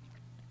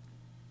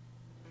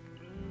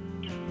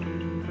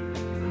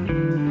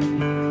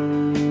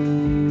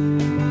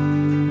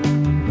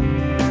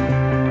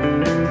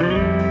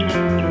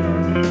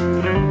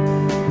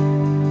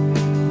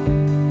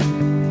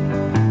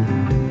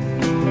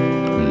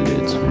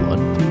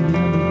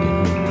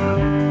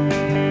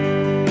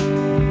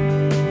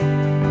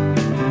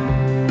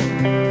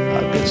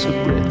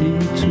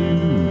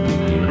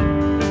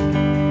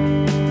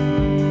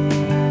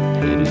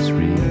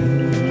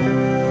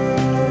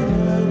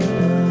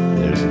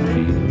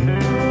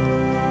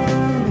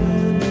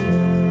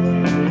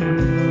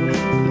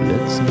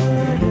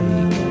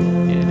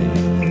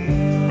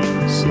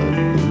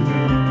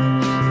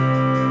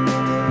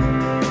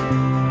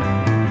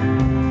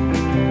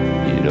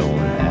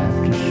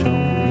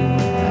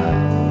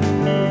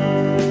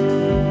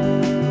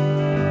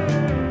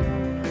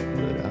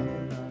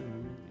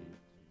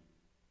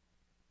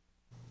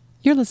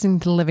 You're listening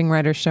to the Living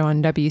Writers Show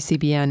on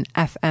WCBN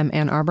FM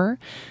Ann Arbor.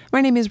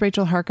 My name is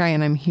Rachel Harkeye,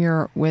 and I'm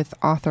here with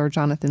author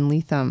Jonathan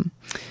Lethem.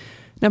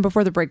 Now,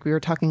 before the break, we were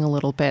talking a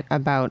little bit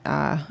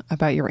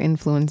about your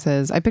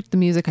influences. I picked the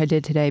music I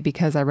did today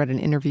because I read an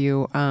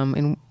interview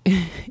in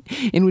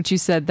which you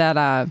said that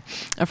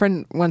a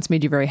friend once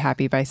made you very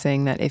happy by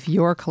saying that if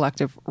your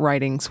collective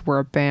writings were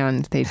a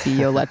band, they'd be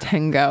Yo La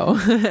Tengo.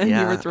 And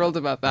you were thrilled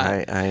about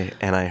that.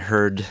 I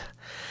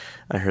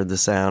heard the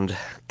sound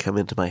come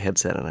into my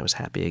headset, and I was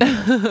happy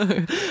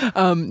again.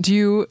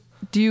 Do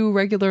you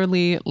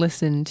regularly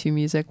listen to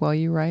music while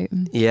you write?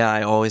 Yeah,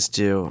 I always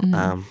do.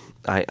 Mm-hmm.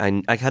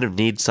 I kind of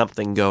need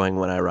something going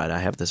when I write. I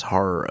have this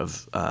horror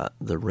of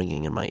the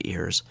ringing in my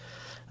ears.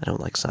 I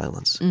don't like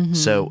silence. Mm-hmm.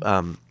 So,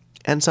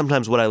 and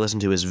sometimes what I listen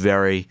to is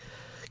very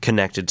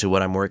connected to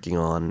what I'm working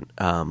on,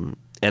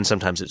 and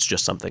sometimes it's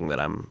just something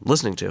that I'm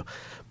listening to.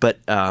 But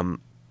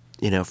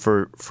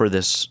for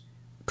this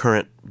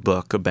current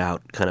book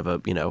about kind of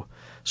a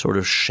sort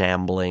of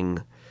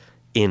shambling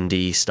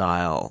indie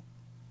style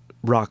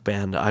rock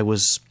band, I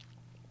was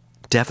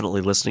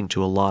definitely listening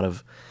to a lot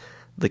of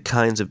the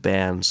kinds of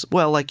bands,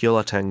 well, like Yo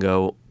La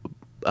Tengo,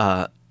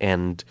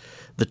 and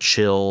the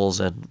Chills,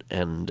 and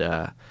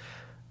the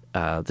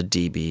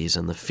DBs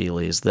and the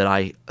Feelies that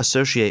I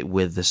associate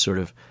with this sort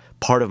of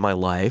part of my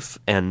life.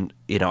 And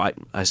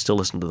I still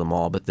listen to them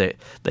all, but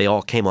they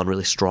all came on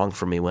really strong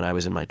for me when I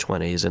was in my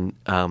 20s, and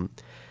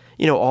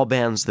all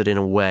bands that in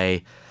a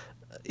way,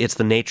 it's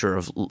the nature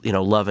of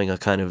loving a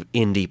kind of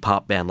indie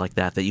pop band like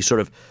that you sort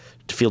of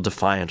feel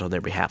defiant on their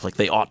behalf. Like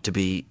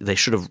they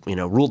should have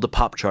ruled the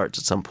pop charts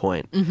at some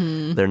point.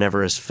 Mm-hmm. They're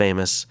never as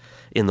famous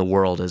in the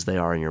world as they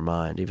are in your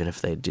mind, even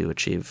if they do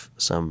achieve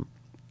some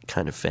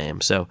kind of fame.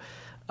 So,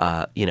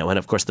 and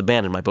of course the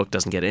band in my book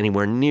doesn't get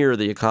anywhere near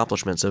the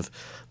accomplishments of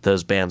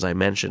those bands I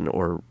mentioned,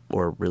 or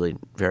really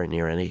very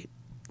near any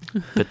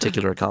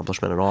particular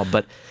accomplishment at all.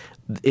 But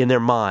in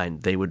their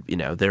mind, they would,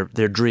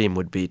 their dream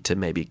would be to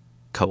maybe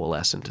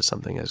coalesce into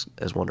something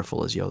as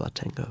wonderful as Yo La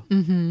Tengo.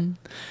 Mm-hmm.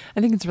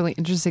 I think it's really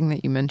interesting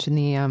that you mentioned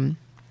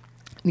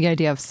the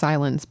idea of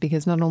silence,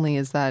 because not only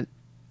is that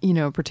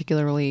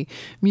particularly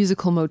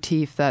musical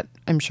motif that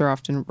I'm sure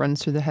often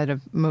runs through the head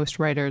of most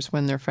writers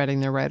when they're fighting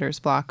their writer's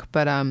block,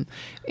 but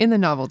in the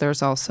novel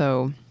there's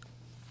also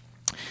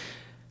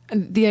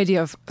the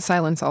idea of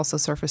silence also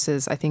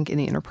surfaces, I think, in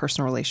the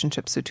interpersonal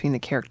relationships between the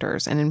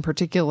characters, and in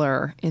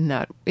particular in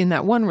that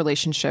one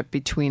relationship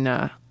between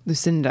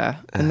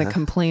Lucinda and the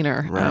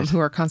complainer, right, who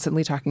are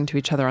constantly talking to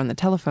each other on the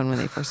telephone when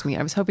they first meet.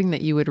 I was hoping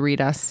that you would read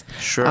us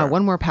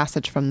one more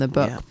passage from the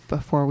book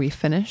before we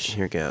finish.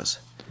 Here goes.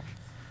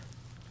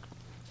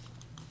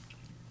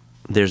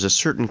 "There's a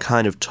certain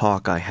kind of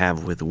talk I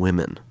have with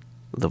women,"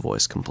 the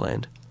voice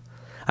complained.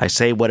 "I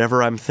say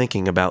whatever I'm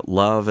thinking about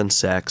love and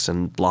sex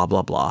and blah,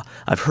 blah, blah.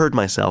 I've heard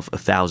myself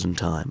 1,000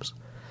 times.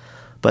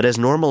 But as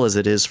normal as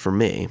it is for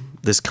me,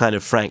 this kind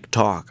of frank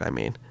talk, I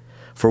mean,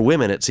 for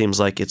women it seems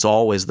like it's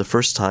always the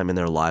first time in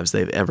their lives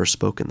they've ever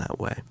spoken that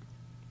way."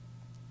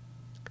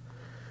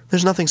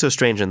 "There's nothing so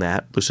strange in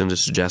that," Lucinda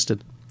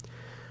suggested.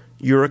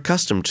 "You're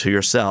accustomed to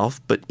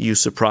yourself, but you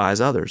surprise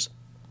others."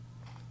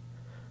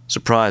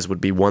 "Surprise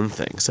would be one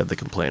thing," said the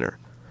complainer.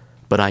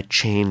 "But I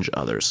change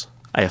others.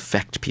 I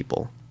affect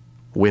people.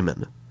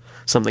 Women.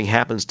 Something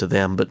happens to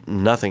them, but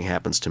nothing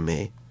happens to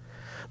me.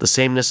 The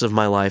sameness of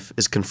my life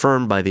is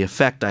confirmed by the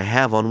effect I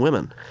have on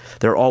women.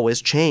 They're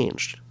always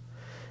changed.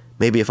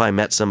 Maybe if I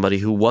met somebody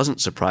who wasn't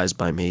surprised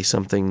by me,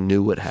 something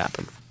new would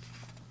happen."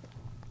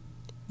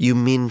 "You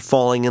mean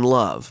falling in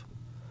love?"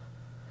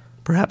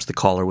 Perhaps the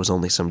caller was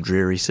only some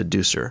dreary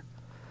seducer,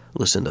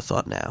 Lucinda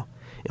thought now,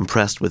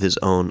 impressed with his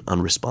own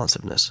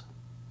unresponsiveness.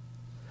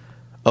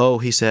 "Oh,"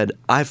 he said,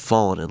 "I've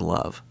fallen in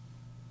love."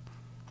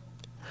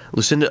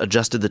 Lucinda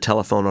adjusted the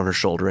telephone on her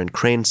shoulder and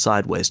craned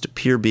sideways to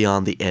peer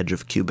beyond the edge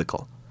of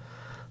cubicle.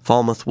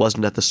 Falmouth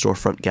wasn't at the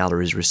storefront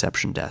gallery's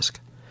reception desk.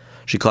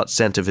 She caught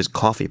scent of his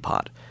coffee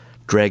pot,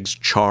 dregs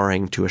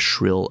charring to a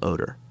shrill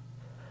odor.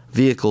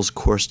 Vehicles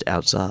coursed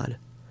outside.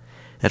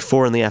 At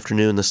 4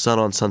 p.m, the sun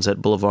on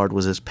Sunset Boulevard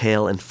was as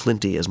pale and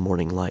flinty as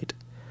morning light.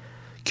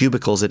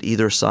 Cubicles at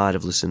either side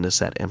of Lucinda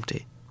sat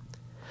empty.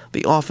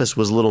 The office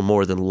was little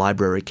more than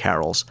library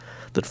carrels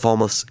that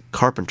Falmouth's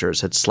carpenters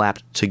had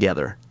slapped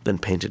together, then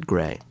painted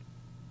gray.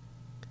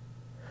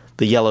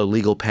 The yellow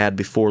legal pad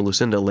before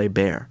Lucinda lay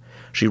bare.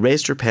 She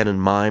raised her pen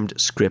and mimed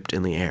script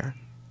in the air.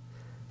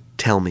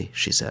 "Tell me,"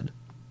 she said.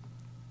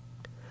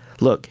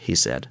 "Look," he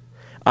said,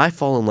 "I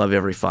fall in love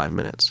every 5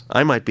 minutes.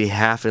 I might be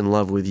half in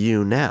love with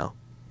you now."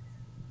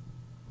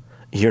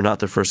 "You're not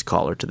the first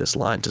caller to this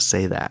line to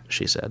say that,"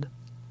 she said.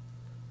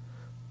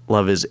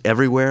 "Love is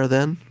everywhere,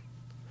 then?"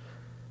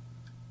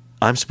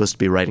 "I'm supposed to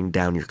be writing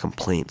down your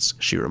complaints,"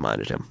 she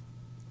reminded him.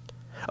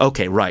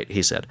 "Okay, right,"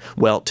 he said.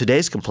 "Well,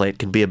 today's complaint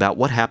can be about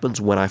what happens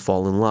when I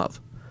fall in love.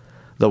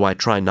 Though I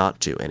try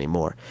not to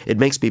anymore. It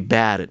makes me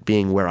bad at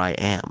being where I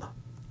am."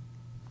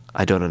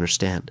 "I don't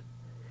understand."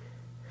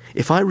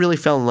 "If I really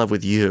fell in love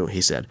with you,"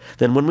 he said,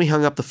 "then when we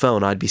hung up the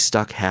phone I'd be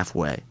stuck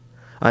halfway.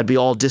 I'd be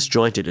all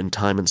disjointed in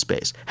time and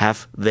space,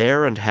 half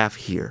there and half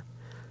here.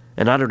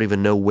 and I don't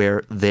even know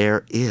where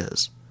there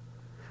is.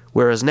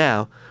 Whereas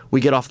now,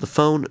 we get off the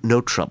phone, no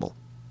trouble.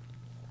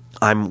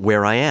 I'm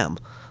where I am,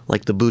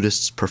 like the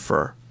Buddhists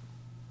prefer.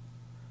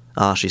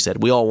 Ah, she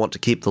said, we all want to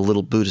keep the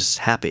little Buddhists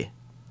happy.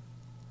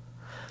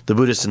 The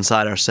Buddhists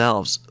inside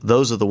ourselves,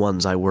 those are the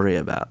ones I worry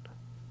about.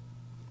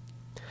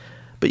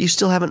 But you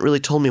still haven't really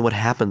told me what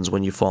happens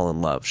when you fall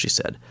in love, she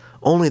said,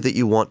 only that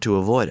you want to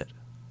avoid it.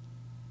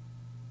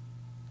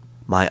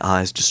 My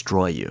eyes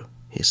destroy you,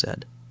 he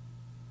said.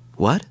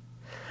 What?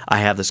 I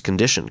have this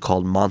condition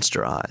called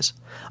monster eyes.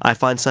 I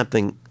find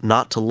something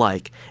not to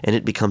like, and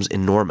it becomes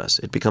enormous.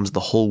 It becomes the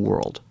whole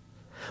world.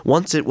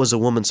 Once it was a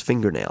woman's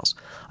fingernails.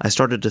 I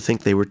started to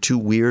think they were too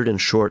weird and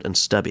short and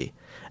stubby,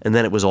 and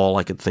then it was all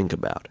I could think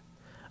about.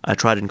 I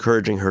tried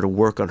encouraging her to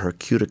work on her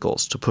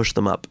cuticles, to push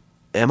them up.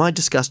 Am I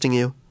disgusting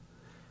you?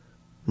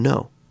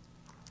 No.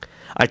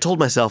 I told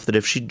myself that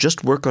if she'd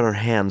just work on her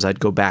hands, I'd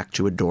go back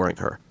to adoring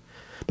her.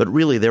 But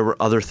really there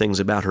were other things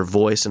about her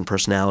voice and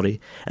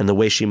personality and the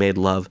way she made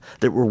love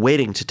that were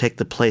waiting to take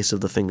the place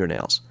of the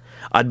fingernails.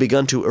 I'd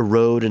begun to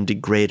erode and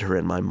degrade her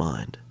in my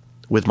mind,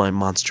 with my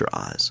monster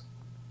eyes.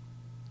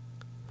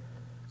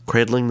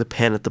 Cradling the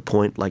pen at the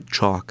point like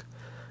chalk,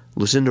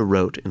 Lucinda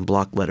wrote in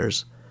block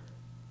letters,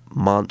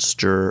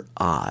 Monster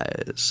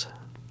Eyes.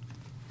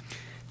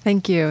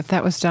 Thank you.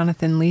 That was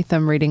Jonathan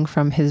Lethem reading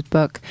from his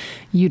book,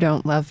 You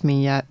Don't Love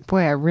Me Yet.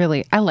 Boy,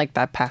 I liked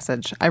that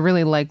passage. I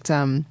really liked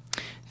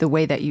the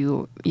way that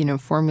you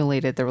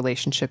formulated the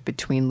relationship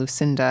between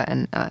Lucinda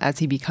and as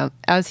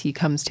he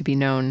comes to be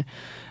known,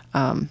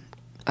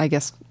 I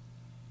guess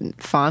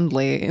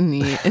fondly in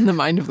the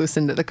mind of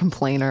Lucinda, the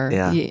complainer.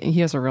 Yeah. He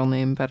has a real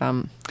name, but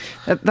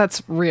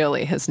that's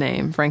really his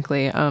name,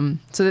 frankly.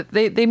 So that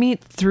they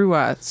meet through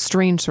a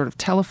strange sort of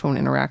telephone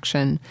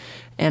interaction,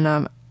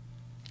 and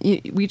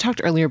we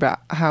talked earlier about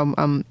how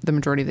the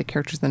majority of the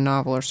characters in the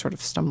novel are sort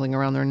of stumbling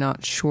around. They're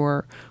not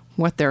sure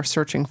what they're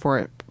searching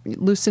for,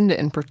 Lucinda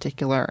in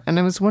particular. And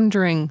I was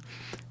wondering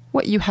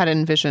what you had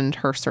envisioned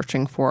her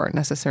searching for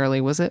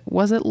necessarily. Was it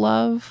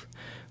love?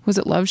 Was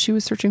it love she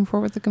was searching for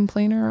with the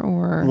complainer,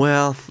 or?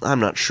 Well, I'm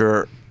not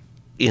sure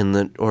in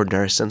the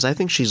ordinary sense. I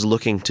think she's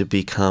looking to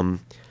become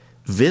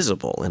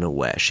visible in a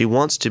way. She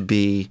wants to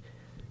be,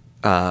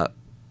 to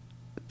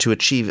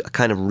achieve a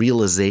kind of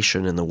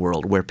realization in the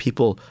world where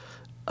people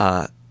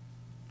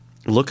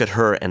look at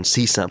her and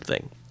see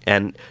something.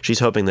 And she's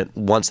hoping that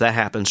once that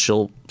happens,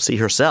 she'll see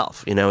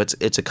herself.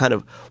 It's a kind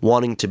of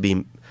wanting to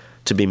be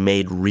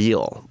made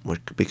real,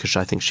 because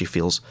I think she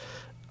feels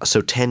so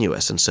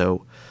tenuous and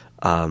so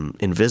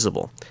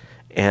invisible.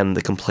 And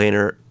the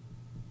complainer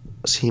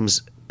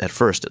seems, at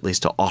first at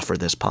least, to offer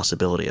this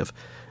possibility of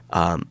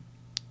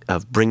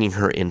bringing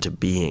her into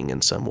being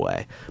in some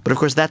way. But of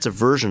course, that's a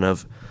version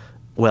of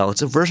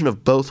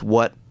both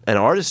what an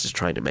artist is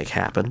trying to make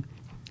happen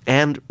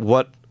and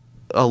what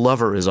a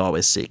lover is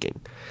always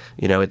seeking.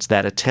 It's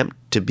that attempt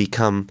to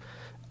become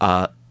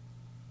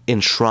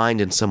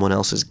enshrined in someone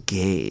else's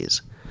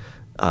gaze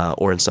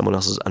or in someone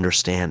else's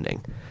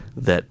understanding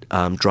that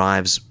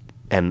drives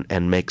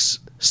and makes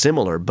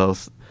similar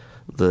both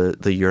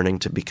the yearning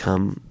to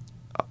become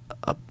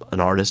an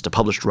artist, a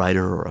published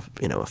writer, or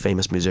a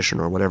famous musician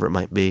or whatever it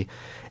might be,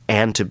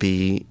 and to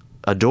be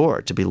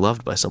adored, to be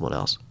loved by someone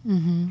else.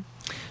 Mm-hmm.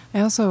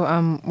 I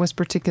also was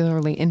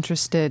particularly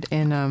interested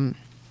in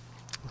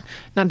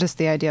not just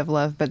the idea of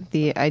love, but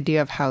the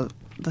idea of how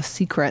the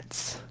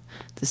secrets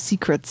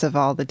of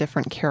all the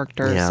different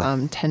characters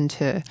tend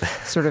to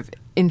sort of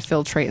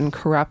infiltrate and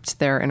corrupt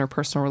their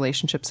interpersonal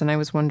relationships. And I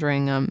was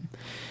wondering, I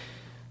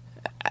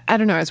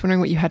was wondering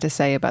what you had to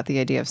say about the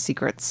idea of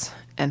secrets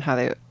and how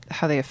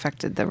they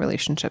affected the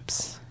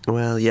relationships.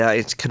 Well, yeah,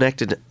 it's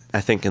connected.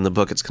 I think in the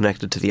book, it's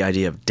connected to the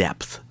idea of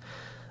depth.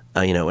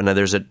 And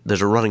there's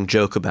a running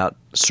joke about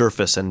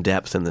surface and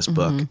depth in this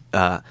book.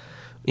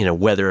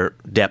 Whether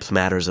depth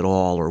matters at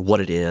all or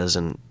what it is,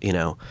 and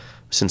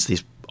since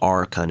these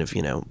are kind of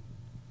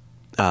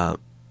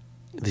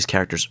these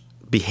characters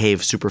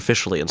behave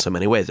superficially in so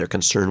many ways. They're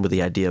concerned with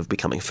the idea of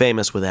becoming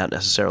famous without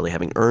necessarily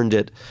having earned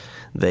it.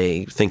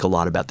 They think a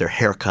lot about their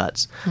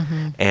haircuts,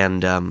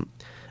 and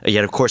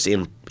yet, of course,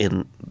 in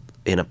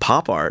a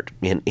pop art,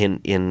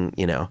 in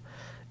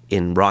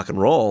rock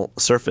and roll,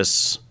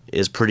 surface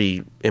is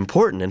pretty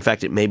important. In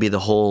fact, it may be the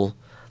whole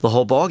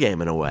ball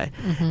game in a way.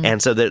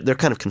 And so they're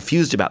kind of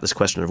confused about this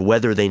question of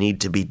whether they need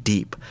to be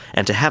deep.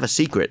 And to have a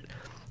secret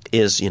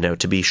is,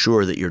 to be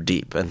sure that you're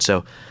deep. And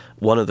so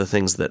one of the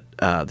things that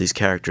these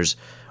characters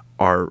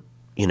are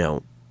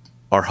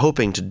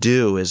hoping to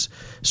do is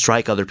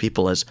strike other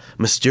people as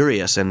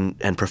mysterious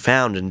and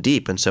profound and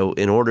deep. And so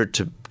in order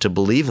to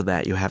believe in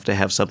that, you have to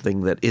have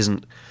something that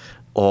isn't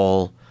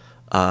all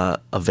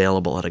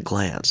available at a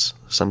glance,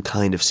 some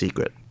kind of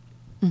secret.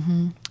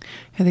 Mm-hmm.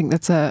 I think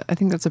that's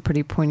a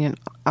pretty poignant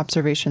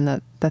observation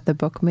that the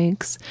book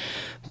makes.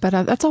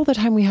 But that's all the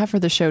time we have for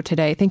the show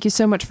today. Thank you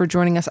so much for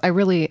joining us. I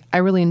really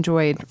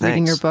enjoyed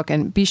reading your book,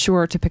 and be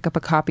sure to pick up a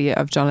copy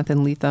of Jonathan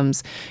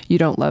Lethem's You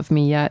Don't Love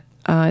Me Yet.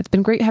 It's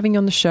been great having you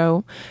on the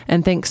show,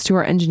 and thanks to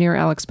our engineer,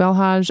 Alex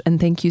Belhaj, and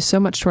thank you so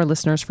much to our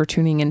listeners for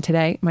tuning in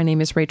today. My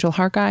name is Rachel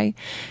Harkeye.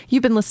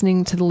 You've been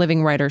listening to The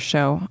Living Writers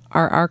Show.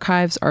 Our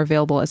archives are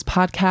available as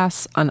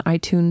podcasts on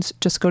iTunes.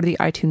 Just go to the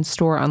iTunes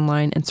store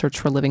online and search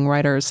for Living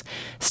Writers.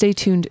 Stay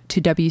tuned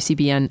to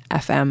WCBN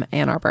FM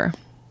Ann Arbor.